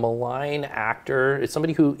 it's a malign actor. It's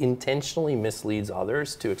somebody who intentionally misleads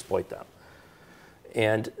others to exploit them.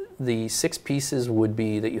 And the 6 pieces would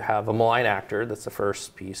be that you have a malign actor, that's the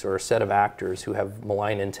first piece, or a set of actors who have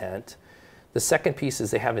malign intent. The second piece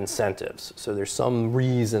is they have incentives. So there's some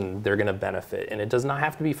reason they're going to benefit. And it does not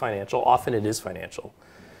have to be financial. Often it is financial.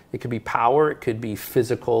 It could be power. It could be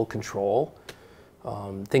physical control.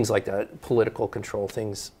 Things like that, political control,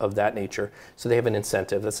 things of that nature. So they have an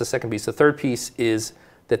incentive. That's the second piece. The third piece is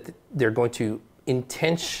that they're going to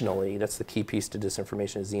intentionally, that's the key piece to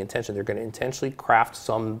disinformation, is the intention. They're going to intentionally craft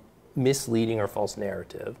some misleading or false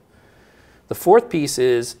narrative. The fourth piece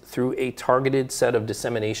is through a targeted set of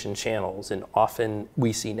dissemination channels, and often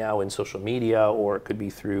we see now in social media, or it could be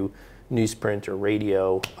through newsprint or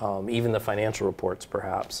radio, even the financial reports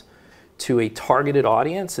perhaps, to a targeted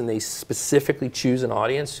audience, and they specifically choose an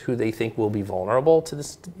audience who they think will be vulnerable to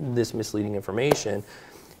this misleading information,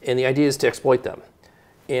 and the idea is to exploit them.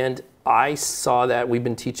 And I saw that. We've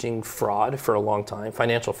been teaching fraud for a long time,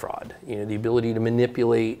 financial fraud, the ability to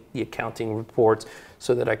manipulate the accounting reports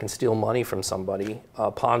so that I can steal money from somebody.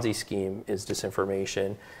 A Ponzi scheme is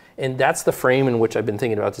disinformation. And that's the frame in which I've been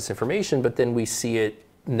thinking about disinformation, but then we see it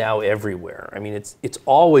now everywhere. I mean, it's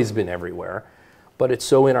always been everywhere, but it's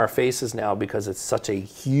so in our faces now because it's such a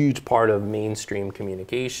huge part of mainstream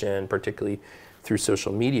communication, particularly through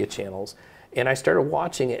social media channels. And I started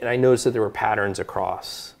watching it, and I noticed that there were patterns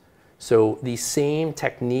across. So the same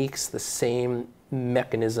techniques, the same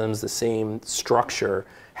mechanisms, the same structure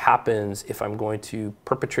happens if I'm going to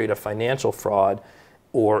perpetrate a financial fraud,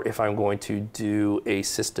 or if I'm going to do a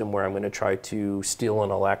system where I'm going to try to steal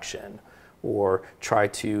an election, or try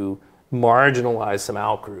to marginalize some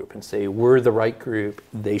outgroup and say, we're the right group,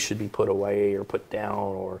 they should be put away or put down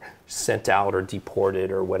or sent out or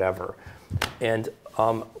deported or whatever. And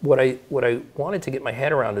what I wanted to get my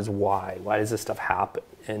head around is why? Why does this stuff happen?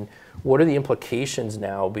 And what are the implications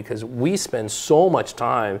now? Because we spend so much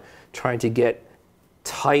time trying to get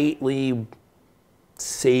tightly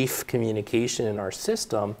safe communication in our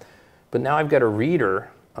system, but now I've got a reader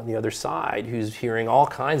on the other side who's hearing all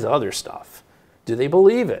kinds of other stuff. Do they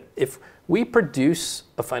believe it? If we produce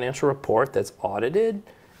a financial report that's audited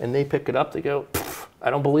and they pick it up, they go, I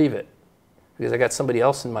don't believe it. Because I got somebody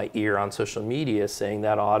else in my ear on social media saying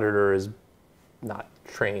that auditor is not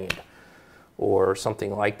trained or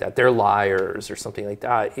something like that. They're liars or something like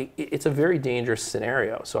that. It's a very dangerous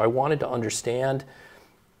scenario. So I wanted to understand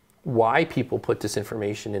why people put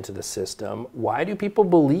disinformation into the system. Why do people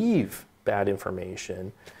believe bad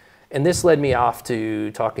information? And this led me off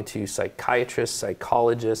to talking to psychiatrists,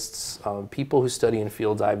 psychologists, people who study in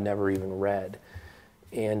fields I've never even read.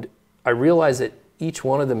 And I realized that each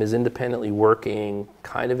one of them is independently working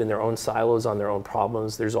kind of in their own silos on their own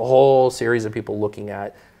problems. There's a whole series of people looking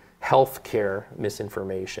at healthcare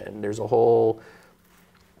misinformation. There's a whole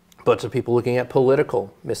bunch of people looking at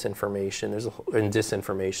political misinformation and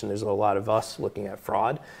disinformation. There's a lot of us looking at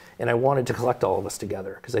fraud. And I wanted to collect all of us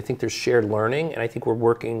together because I think there's shared learning, and I think we're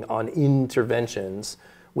working on interventions,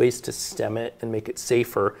 ways to stem it and make it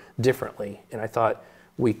safer differently. And I thought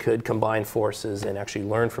we could combine forces and actually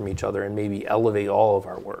learn from each other and maybe elevate all of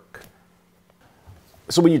our work.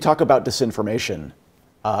 So when you talk about disinformation,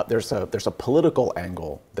 there's a political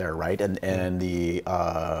angle there, right? And the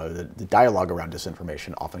dialogue around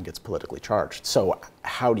disinformation often gets politically charged. So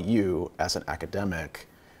how do you, as an academic,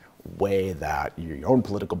 weigh that your own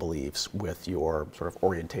political beliefs with your sort of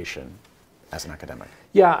orientation as an academic?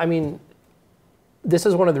 Yeah, I mean, this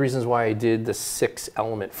is one of the reasons why I did the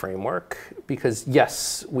 6-element framework, because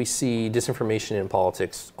yes, we see disinformation in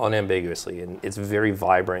politics unambiguously, and it's very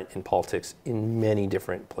vibrant in politics in many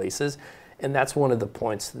different places. And that's one of the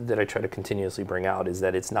points that I try to continuously bring out, is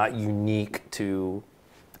that it's not unique to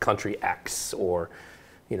country X or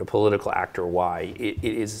political actor Y.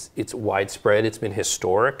 It's widespread, it's been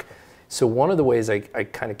historic. So one of the ways I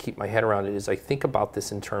kind of keep my head around it is I think about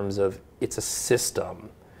this in terms of it's a system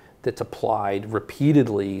that's applied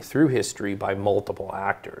repeatedly through history by multiple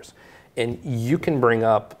actors. And you can bring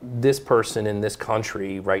up this person in this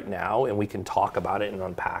country right now, and we can talk about it and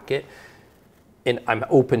unpack it. And I'm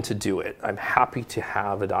open to do it. I'm happy to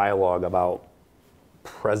have a dialogue about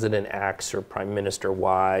President X or Prime Minister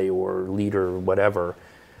Y or leader whatever.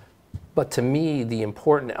 But to me, the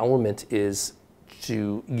important element is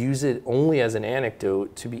to use it only as an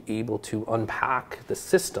anecdote to be able to unpack the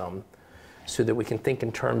system so that we can think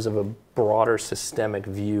in terms of a broader systemic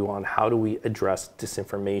view on how do we address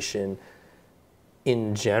disinformation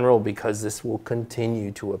in general, because this will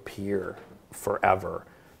continue to appear forever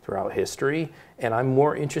throughout history. And I'm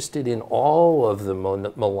more interested in all of the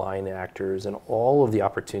malign actors and all of the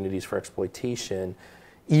opportunities for exploitation,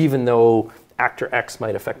 even though actor X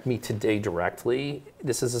might affect me today directly.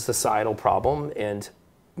 This is a societal problem, and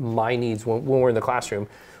my needs, when we're in the classroom,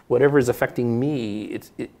 whatever is affecting me,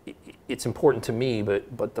 it's important to me,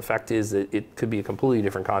 but the fact is that it could be a completely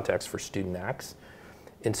different context for student X.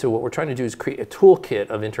 And so what we're trying to do is create a toolkit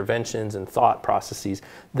of interventions and thought processes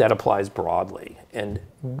that applies broadly. And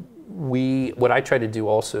what I try to do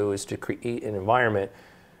also is to create an environment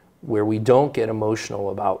where we don't get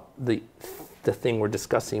emotional about the thing we're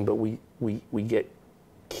discussing, but we get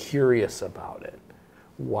curious about it.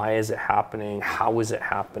 Why is it happening? How is it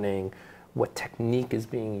happening? What technique is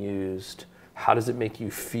being used? How does it make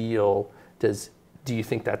you feel? Do you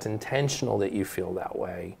think that's intentional that you feel that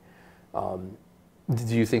way?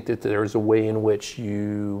 Do you think that there's a way in which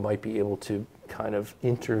you might be able to kind of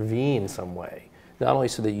intervene some way? Not only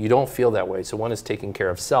so that you don't feel that way, so one is taking care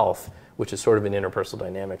of self, which is sort of an interpersonal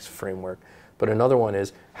dynamics framework, but another one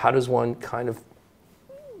is how does one kind of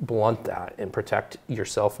blunt that and protect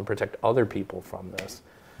yourself and protect other people from this?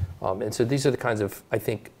 And so these are the kinds of, I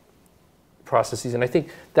think, processes, and I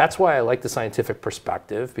think that's why I like the scientific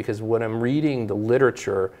perspective, because when I'm reading the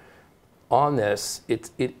literature on this, it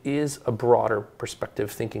is a broader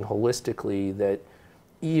perspective, thinking holistically that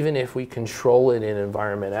even if we control it in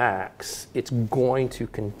environment X, it's going to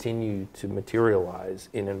continue to materialize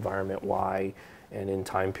in environment Y and in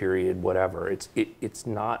time period whatever. It's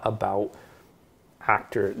not about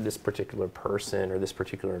actor, this particular person or this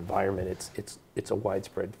particular environment. It's a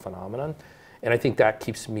widespread phenomenon, and I think that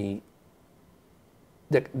keeps me.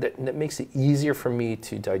 That makes it easier for me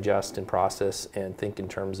to digest and process and think in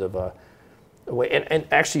terms of a way. And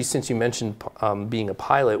actually, since you mentioned being a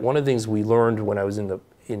pilot, one of the things we learned when I was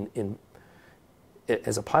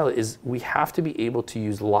as a pilot is we have to be able to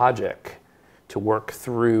use logic to work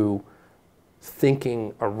through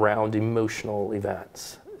thinking around emotional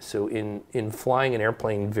events. So in flying an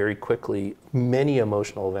airplane very quickly, many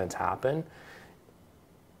emotional events happen.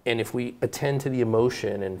 And if we attend to the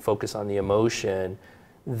emotion and focus on the emotion,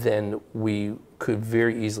 then we could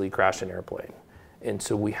very easily crash an airplane. And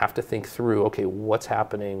so we have to think through, okay, what's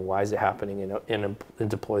happening, why is it happening, and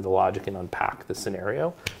deploy the logic and unpack the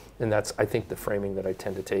scenario. And that's, I think, the framing that I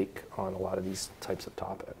tend to take on a lot of these types of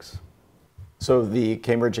topics. So the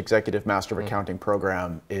Cambridge Executive Master of Accounting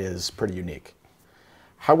program is pretty unique.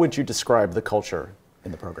 How would you describe the culture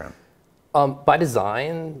in the program? By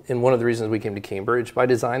design, and one of the reasons we came to Cambridge, by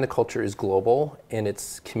design the culture is global and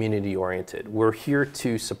it's community oriented. We're here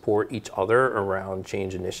to support each other around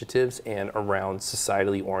change initiatives and around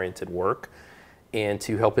societally oriented work, and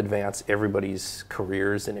to help advance everybody's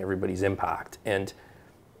careers and everybody's impact. And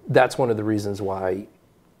that's one of the reasons why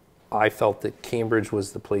I felt that Cambridge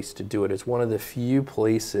was the place to do it. It's one of the few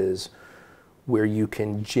places where you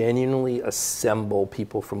can genuinely assemble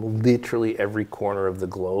people from literally every corner of the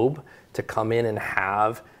globe to come in and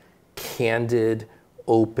have candid,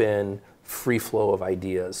 open, free flow of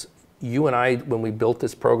ideas. You and I, when we built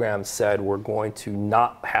this program, said we're going to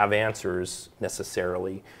not have answers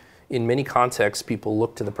necessarily. In many contexts, people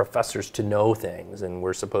look to the professors to know things, and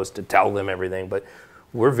we're supposed to tell them everything, but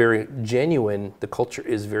we're very genuine. The culture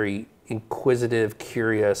is very inquisitive,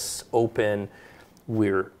 curious, open.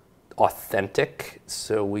 We're authentic.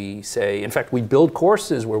 So we say, in fact, we build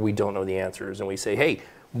courses where we don't know the answers, and we say, hey,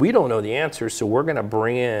 we don't know the answers, so we're going to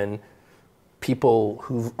bring in people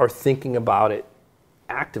who are thinking about it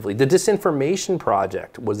actively. The disinformation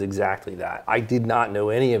project was exactly that. I did not know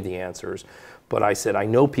any of the answers, but I said, I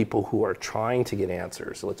know people who are trying to get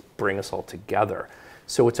answers, so let's bring us all together.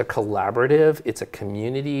 So it's a collaborative, it's a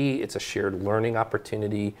community, it's a shared learning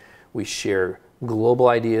opportunity. We share global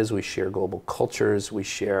ideas, we share global cultures, we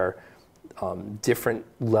share different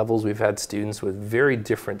levels. We've had students with very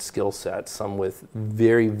different skill sets, some with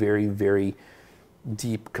very, very, very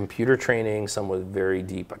deep computer training, some with very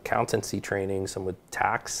deep accountancy training, some with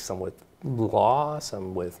tax, some with law,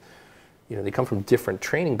 some with, they come from different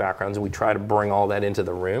training backgrounds, and we try to bring all that into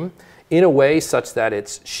the room in a way such that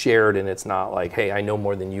it's shared and it's not like, hey, I know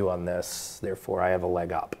more than you on this, therefore I have a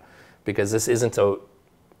leg up. Because this isn't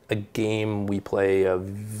a game we play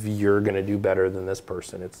of you're going to do better than this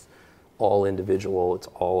person. It's all individual. It's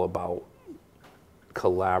all about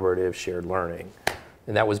collaborative, shared learning.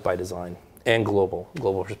 And that was by design. And global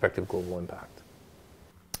perspective, global impact.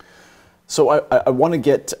 So I want to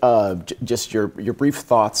get just your brief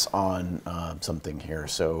thoughts on something here.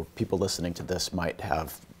 So people listening to this might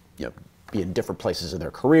have, be in different places in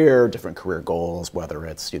their career, different career goals, whether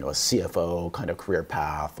it's, a CFO kind of career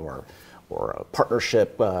path or a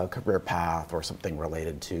partnership career path or something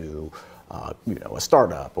related to, a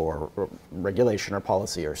startup or regulation or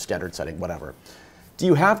policy or standard setting, whatever. Do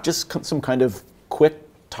you have just some kind of quick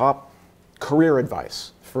top career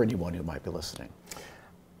advice for anyone who might be listening?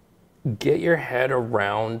 Get your head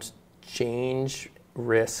around change,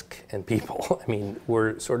 risk, and people. I mean,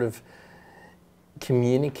 we're sort of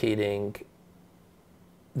communicating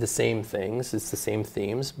the same things, it's the same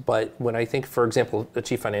themes, but when I think, for example, a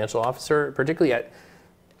chief financial officer, particularly at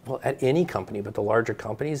any company, but the larger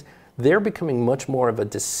companies, they're becoming much more of a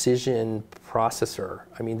decision processor.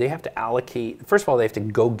 I mean, they have to allocate, first of all, they have to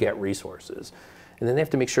go get resources. And then they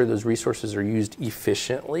have to make sure those resources are used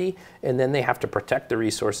efficiently, and then they have to protect the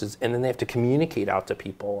resources, and then they have to communicate out to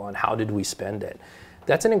people on how did we spend it.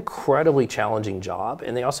 That's an incredibly challenging job,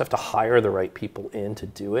 and they also have to hire the right people in to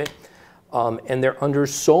do it. And they're under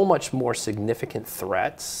so much more significant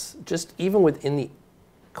threats, just even within the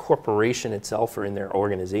corporation itself or in their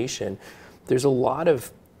organization. There's a lot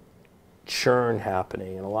of churn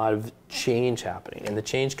happening and a lot of change happening, and the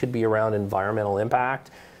change could be around environmental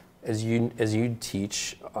impact. As you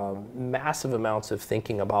teach, massive amounts of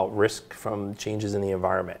thinking about risk from changes in the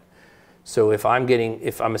environment. So if I'm a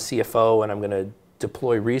CFO and I'm going to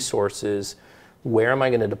deploy resources, where am I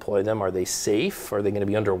going to deploy them? Are they safe? Are they going to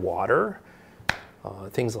be underwater?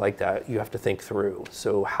 Things like that you have to think through.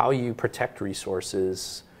 So how you protect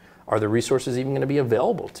resources, are the resources even going to be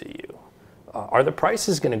available to you? Are the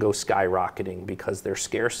prices going to go skyrocketing because they're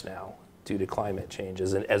scarce now due to climate change,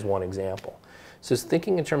 as one example? So it's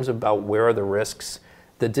thinking in terms about where are the risks,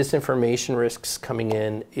 the disinformation risks coming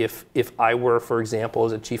in. If I were, for example,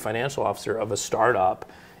 as a chief financial officer of a startup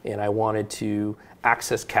and I wanted to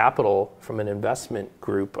access capital from an investment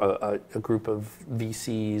group, a group of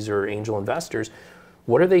VCs or angel investors,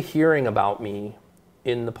 what are they hearing about me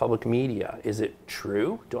in the public media? Is it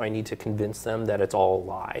true? Do I need to convince them that it's all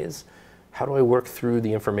lies? How do I work through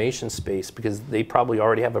the information space? Because they probably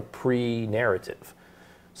already have a pre-narrative.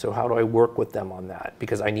 So how do I work with them on that?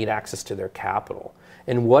 Because I need access to their capital.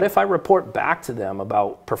 And what if I report back to them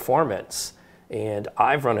about performance and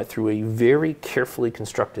I've run it through a very carefully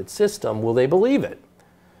constructed system? Will they believe it?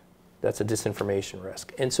 That's a disinformation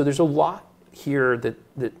risk. And so there's a lot here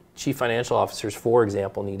that chief financial officers, for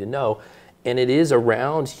example, need to know. And it is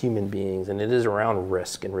around human beings, and it is around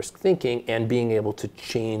risk and risk thinking and being able to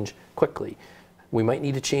change quickly. We might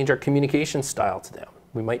need to change our communication style to them.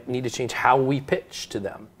 We might need to change how we pitch to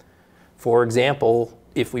them. For example,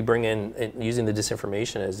 if we bring in, using the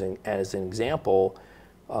disinformation as an example,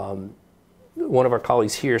 one of our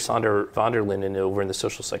colleagues here, Sander van der Linden, over in the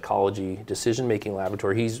social psychology decision-making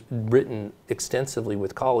laboratory, he's written extensively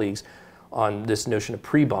with colleagues on this notion of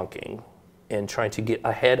pre-bunking and trying to get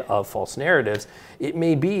ahead of false narratives. It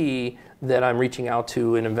may be that I'm reaching out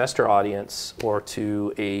to an investor audience or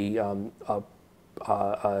to a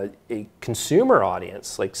consumer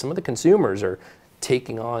audience. Like, some of the consumers are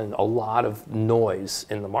taking on a lot of noise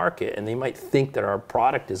in the market, and they might think that our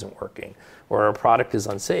product isn't working or our product is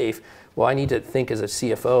unsafe. Well, I need to think as a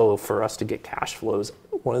CFO, for us to get cash flows,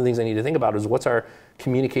 one of the things I need to think about is what's our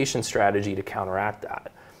communication strategy to counteract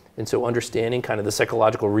that. And so understanding kind of the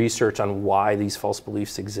psychological research on why these false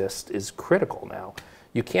beliefs exist is critical now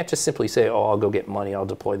You can't just simply say, oh, I'll go get money, I'll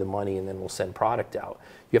deploy the money, and then we'll send product out.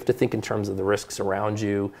 You have to think in terms of the risks around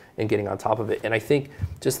you and getting on top of it. And I think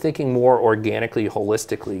just thinking more organically,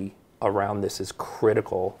 holistically around this is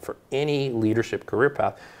critical for any leadership career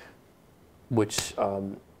path, which,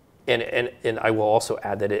 and I will also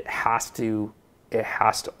add that it has to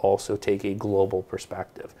also take a global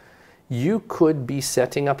perspective. You could be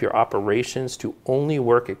setting up your operations to only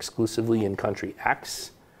work exclusively in country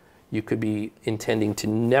X. You could be intending to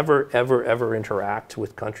never, ever, ever interact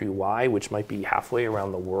with country Y, which might be halfway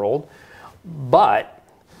around the world. But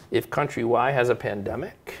if country Y has a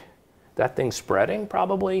pandemic, that thing's spreading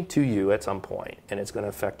probably to you at some point, and it's going to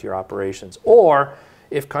affect your operations. Or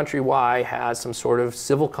if country Y has some sort of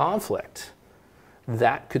civil conflict,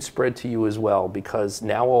 that could spread to you as well, because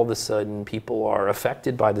now all of a sudden people are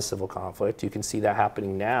affected by the civil conflict. You can see that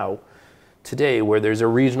happening now, today, where there's a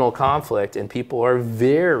regional conflict and people are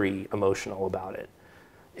very emotional about it.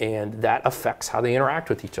 And that affects how they interact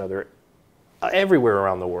with each other everywhere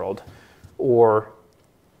around the world. Or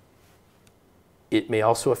it may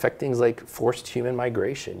also affect things like forced human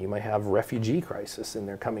migration. You might have refugee crisis and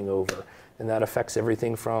they're coming over. And that affects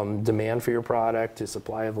everything from demand for your product to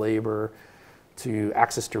supply of labor to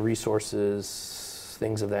access to resources,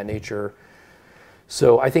 things of that nature.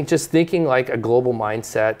 So I think just thinking like a global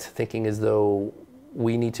mindset, thinking as though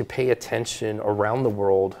we need to pay attention around the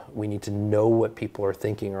world, we need to know what people are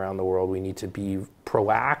thinking around the world, we need to be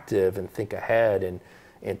proactive and think ahead and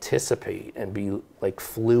anticipate and be like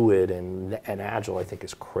fluid and agile, I think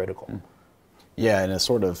is critical. Yeah, and a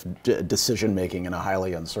sort of decision making in a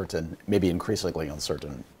highly uncertain, maybe increasingly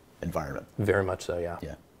uncertain environment. Very much so, yeah.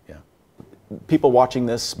 Yeah. People watching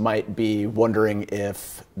this might be wondering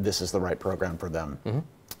if this is the right program for them.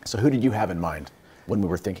 So who did you have in mind when we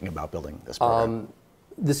were thinking about building this program?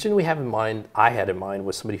 The student I had in mind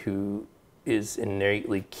was somebody who is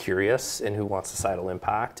innately curious and who wants societal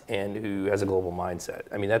impact and who has a global mindset.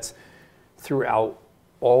 I mean, that's throughout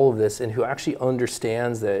all of this, and who actually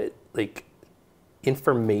understands that like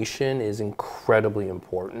information is incredibly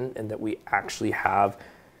important and that we actually have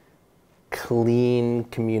clean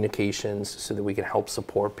communications so that we can help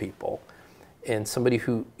support people. And somebody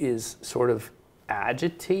who is sort of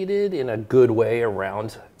agitated in a good way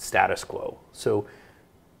around status quo. So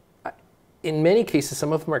in many cases,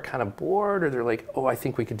 some of them are kind of bored, or they're like, oh, I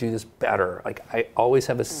think we could do this better. Like, I always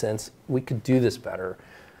have a sense we could do this better,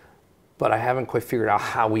 but I haven't quite figured out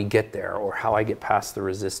how we get there or how I get past the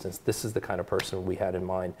resistance. This is the kind of person we had in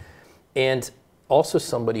mind. And also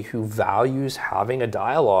somebody who values having a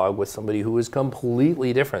dialogue with somebody who is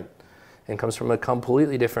completely different and comes from a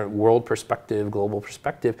completely different world perspective, global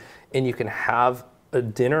perspective, and you can have a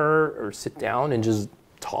dinner or sit down and just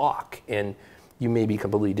talk. And you may be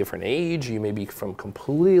completely different age, you may be from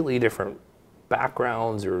completely different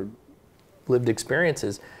backgrounds or lived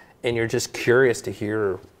experiences, and you're just curious to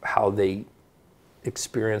hear how they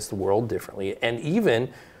experience the world differently. And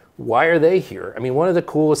even, why are they here? I mean, one of the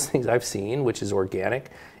coolest things I've seen, which is organic,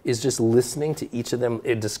 is just listening to each of them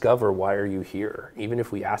and discover, why are you here? Even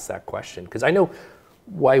if we ask that question. Because I know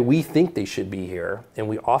why we think they should be here, and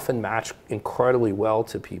we often match incredibly well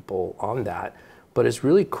to people on that. But it's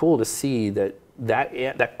really cool to see that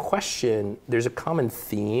question, there's a common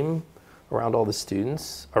theme around all the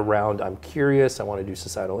students, around I'm curious, I want to do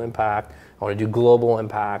societal impact, I want to do global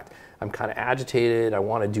impact, I'm kind of agitated, I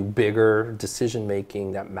want to do bigger decision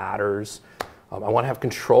making that matters. I want to have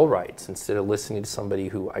control rights instead of listening to somebody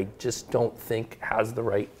who I just don't think has the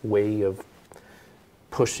right way of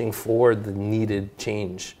pushing forward the needed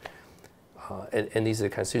change. And these are the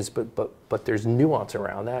kind of students, but there's nuance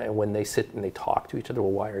around that, and when they sit and they talk to each other,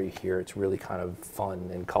 well, why are you here? It's really kind of fun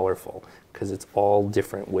and colorful, because it's all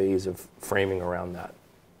different ways of framing around that.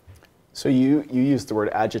 So you used the word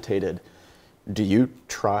agitated. Do you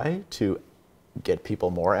try to get people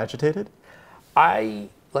more agitated? I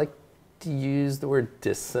like to use the word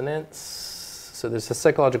dissonance. So there's a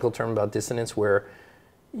psychological term about dissonance where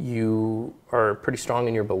you are pretty strong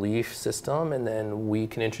in your belief system, and then we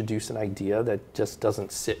can introduce an idea that just doesn't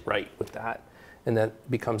sit right with that. And that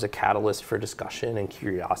becomes a catalyst for discussion and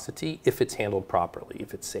curiosity if it's handled properly,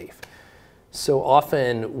 if it's safe. So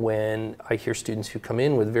often when I hear students who come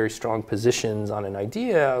in with very strong positions on an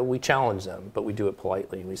idea, we challenge them, but we do it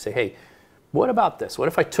politely. And we say, hey, what about this? What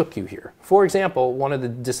if I took you here? For example, one of the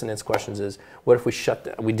dissonance questions is, what if we shut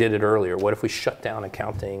down, we did it earlier, what if we shut down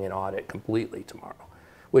accounting and audit completely tomorrow?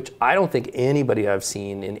 Which I don't think anybody I've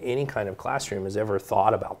seen in any kind of classroom has ever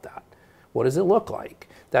thought about that. What does it look like?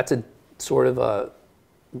 That's a sort of a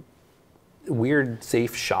weird,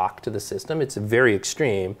 safe shock to the system. It's very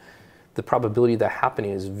extreme, the probability of that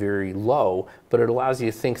happening is very low, but it allows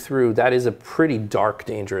you to think through that is a pretty dark,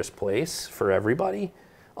 dangerous place for everybody,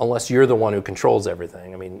 unless you're the one who controls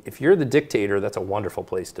everything. I mean, if you're the dictator, that's a wonderful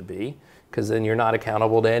place to be, because then you're not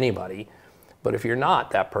accountable to anybody. But if you're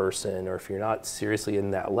not that person, or if you're not seriously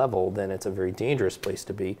in that level, then it's a very dangerous place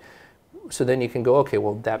to be. So then you can go, okay,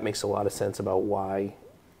 well, that makes a lot of sense about why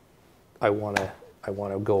I want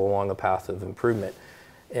to go along a path of improvement.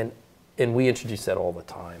 And we introduce that all the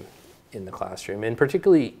time in the classroom, and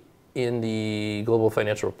particularly in the global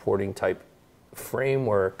financial reporting type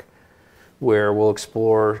framework, where we'll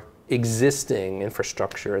explore existing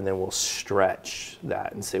infrastructure and then we'll stretch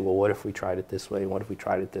that and say, well, what if we tried it this way? What if we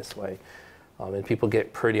tried it this way? And people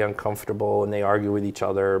get pretty uncomfortable and they argue with each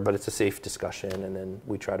other, but it's a safe discussion, and then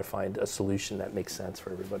we try to find a solution that makes sense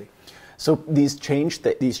for everybody. So these change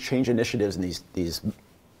initiatives and these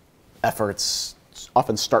efforts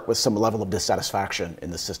often start with some level of dissatisfaction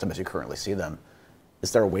in the system as you currently see them.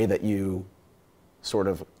 Is there a way that you sort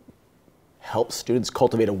of help students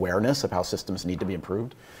cultivate awareness of how systems need to be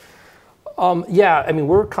improved? Yeah, I mean,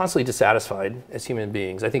 we're constantly dissatisfied as human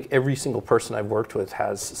beings. I think every single person I've worked with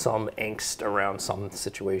has some angst around some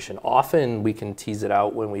situation. Often we can tease it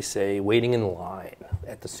out when we say waiting in line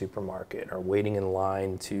at the supermarket, or waiting in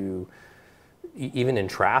line to, even in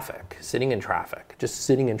traffic, sitting in traffic, just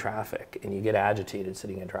sitting in traffic, and you get agitated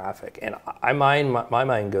sitting in traffic. And my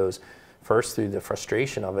mind goes first through the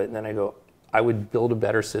frustration of it, and then I go, I would build a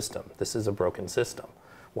better system. This is a broken system.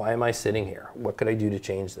 Why am I sitting here? What could I do to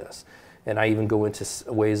change this? And I even go into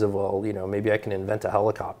ways of, well, you know, maybe I can invent a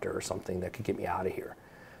helicopter or something that could get me out of here.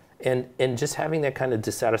 And just having that kind of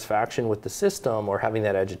dissatisfaction with the system, or having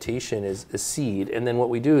that agitation, is a seed. And then what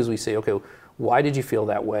we do is we say, okay, why did you feel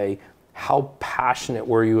that way? How passionate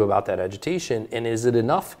were you about that agitation? And is it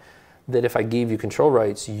enough that if I gave you control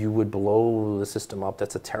rights, you would blow the system up?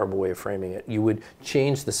 That's a terrible way of framing it. You would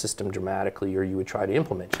change the system dramatically, or you would try to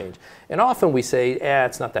implement change. And often we say,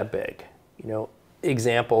 it's not that big. You know,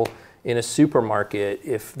 example, in a supermarket,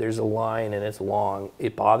 if there's a line and it's long,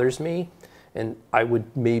 it bothers me. And I would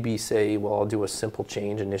maybe say, well, I'll do a simple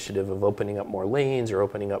change initiative of opening up more lanes, or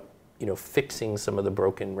opening up, you know, fixing some of the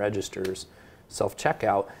broken registers,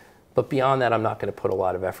 self-checkout. But beyond that, I'm not going to put a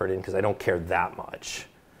lot of effort in, because I don't care that much.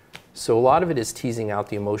 So a lot of it is teasing out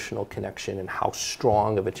the emotional connection and how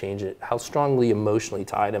strong of a change, how strongly emotionally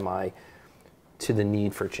tied am I to the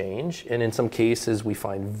need for change. And in some cases, we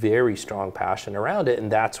find very strong passion around it,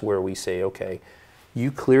 and that's where we say, okay, you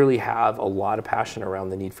clearly have a lot of passion around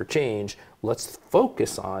the need for change. Let's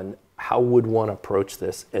focus on how would one approach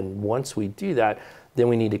this. And once we do that, then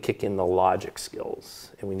we need to kick in the logic skills,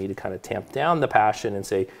 and we need to kind of tamp down the passion and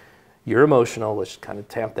say, you're emotional, let's kind of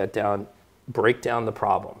tamp that down, break down the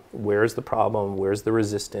problem. Where's the problem? Where's the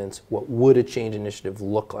resistance? What would a change initiative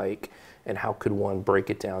look like? And how could one break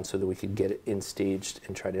it down so that we could get it in staged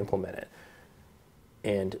and try to implement it?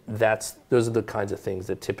 And those are the kinds of things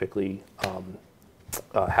that typically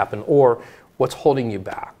happen. Or what's holding you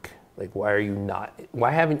back? Like,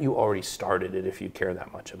 why haven't you already started it if you care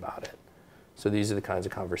that much about it? So these are the kinds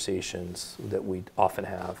of conversations that we often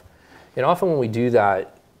have. And often when we do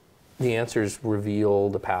that, the answers reveal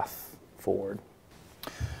the path forward.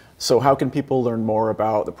 So how can people learn more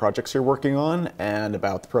about the projects you're working on and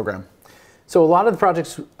about the program? So a lot of the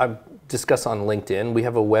projects I've discussed on LinkedIn. We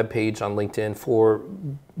have a web page on LinkedIn for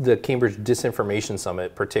the Cambridge Disinformation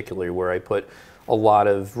Summit, particularly, where I put a lot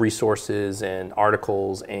of resources and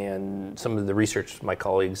articles and some of the research my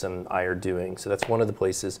colleagues and I are doing. So that's one of the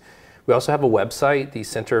places. We also have a website. The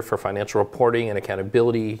Center for Financial Reporting and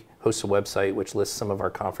Accountability hosts a website which lists some of our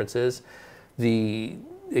conferences. The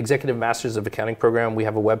Executive Masters of Accounting program, we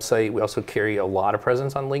have a website. We also carry a lot of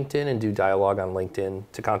presence on LinkedIn and do dialogue on LinkedIn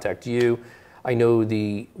to contact you. I know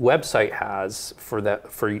the website has, for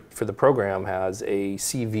the program, has a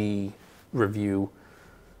CV review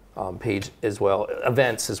page as well,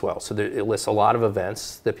 events as well. So it lists a lot of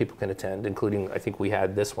events that people can attend, including, I think we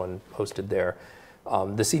had this one posted there.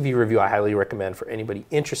 The CV review I highly recommend for anybody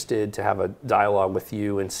interested to have a dialogue with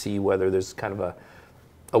you and see whether there's kind of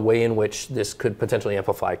a way in which this could potentially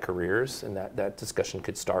amplify careers, and that discussion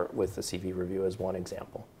could start with the CV review as one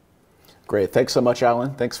example. Great. Thanks so much,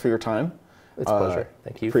 Alan. Thanks for your time. It's a pleasure.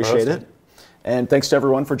 Thank you. Appreciate it. And thanks to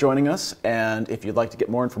everyone for joining us. And if you'd like to get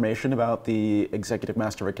more information about the Executive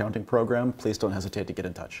Master of Accounting program, please don't hesitate to get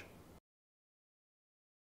in touch.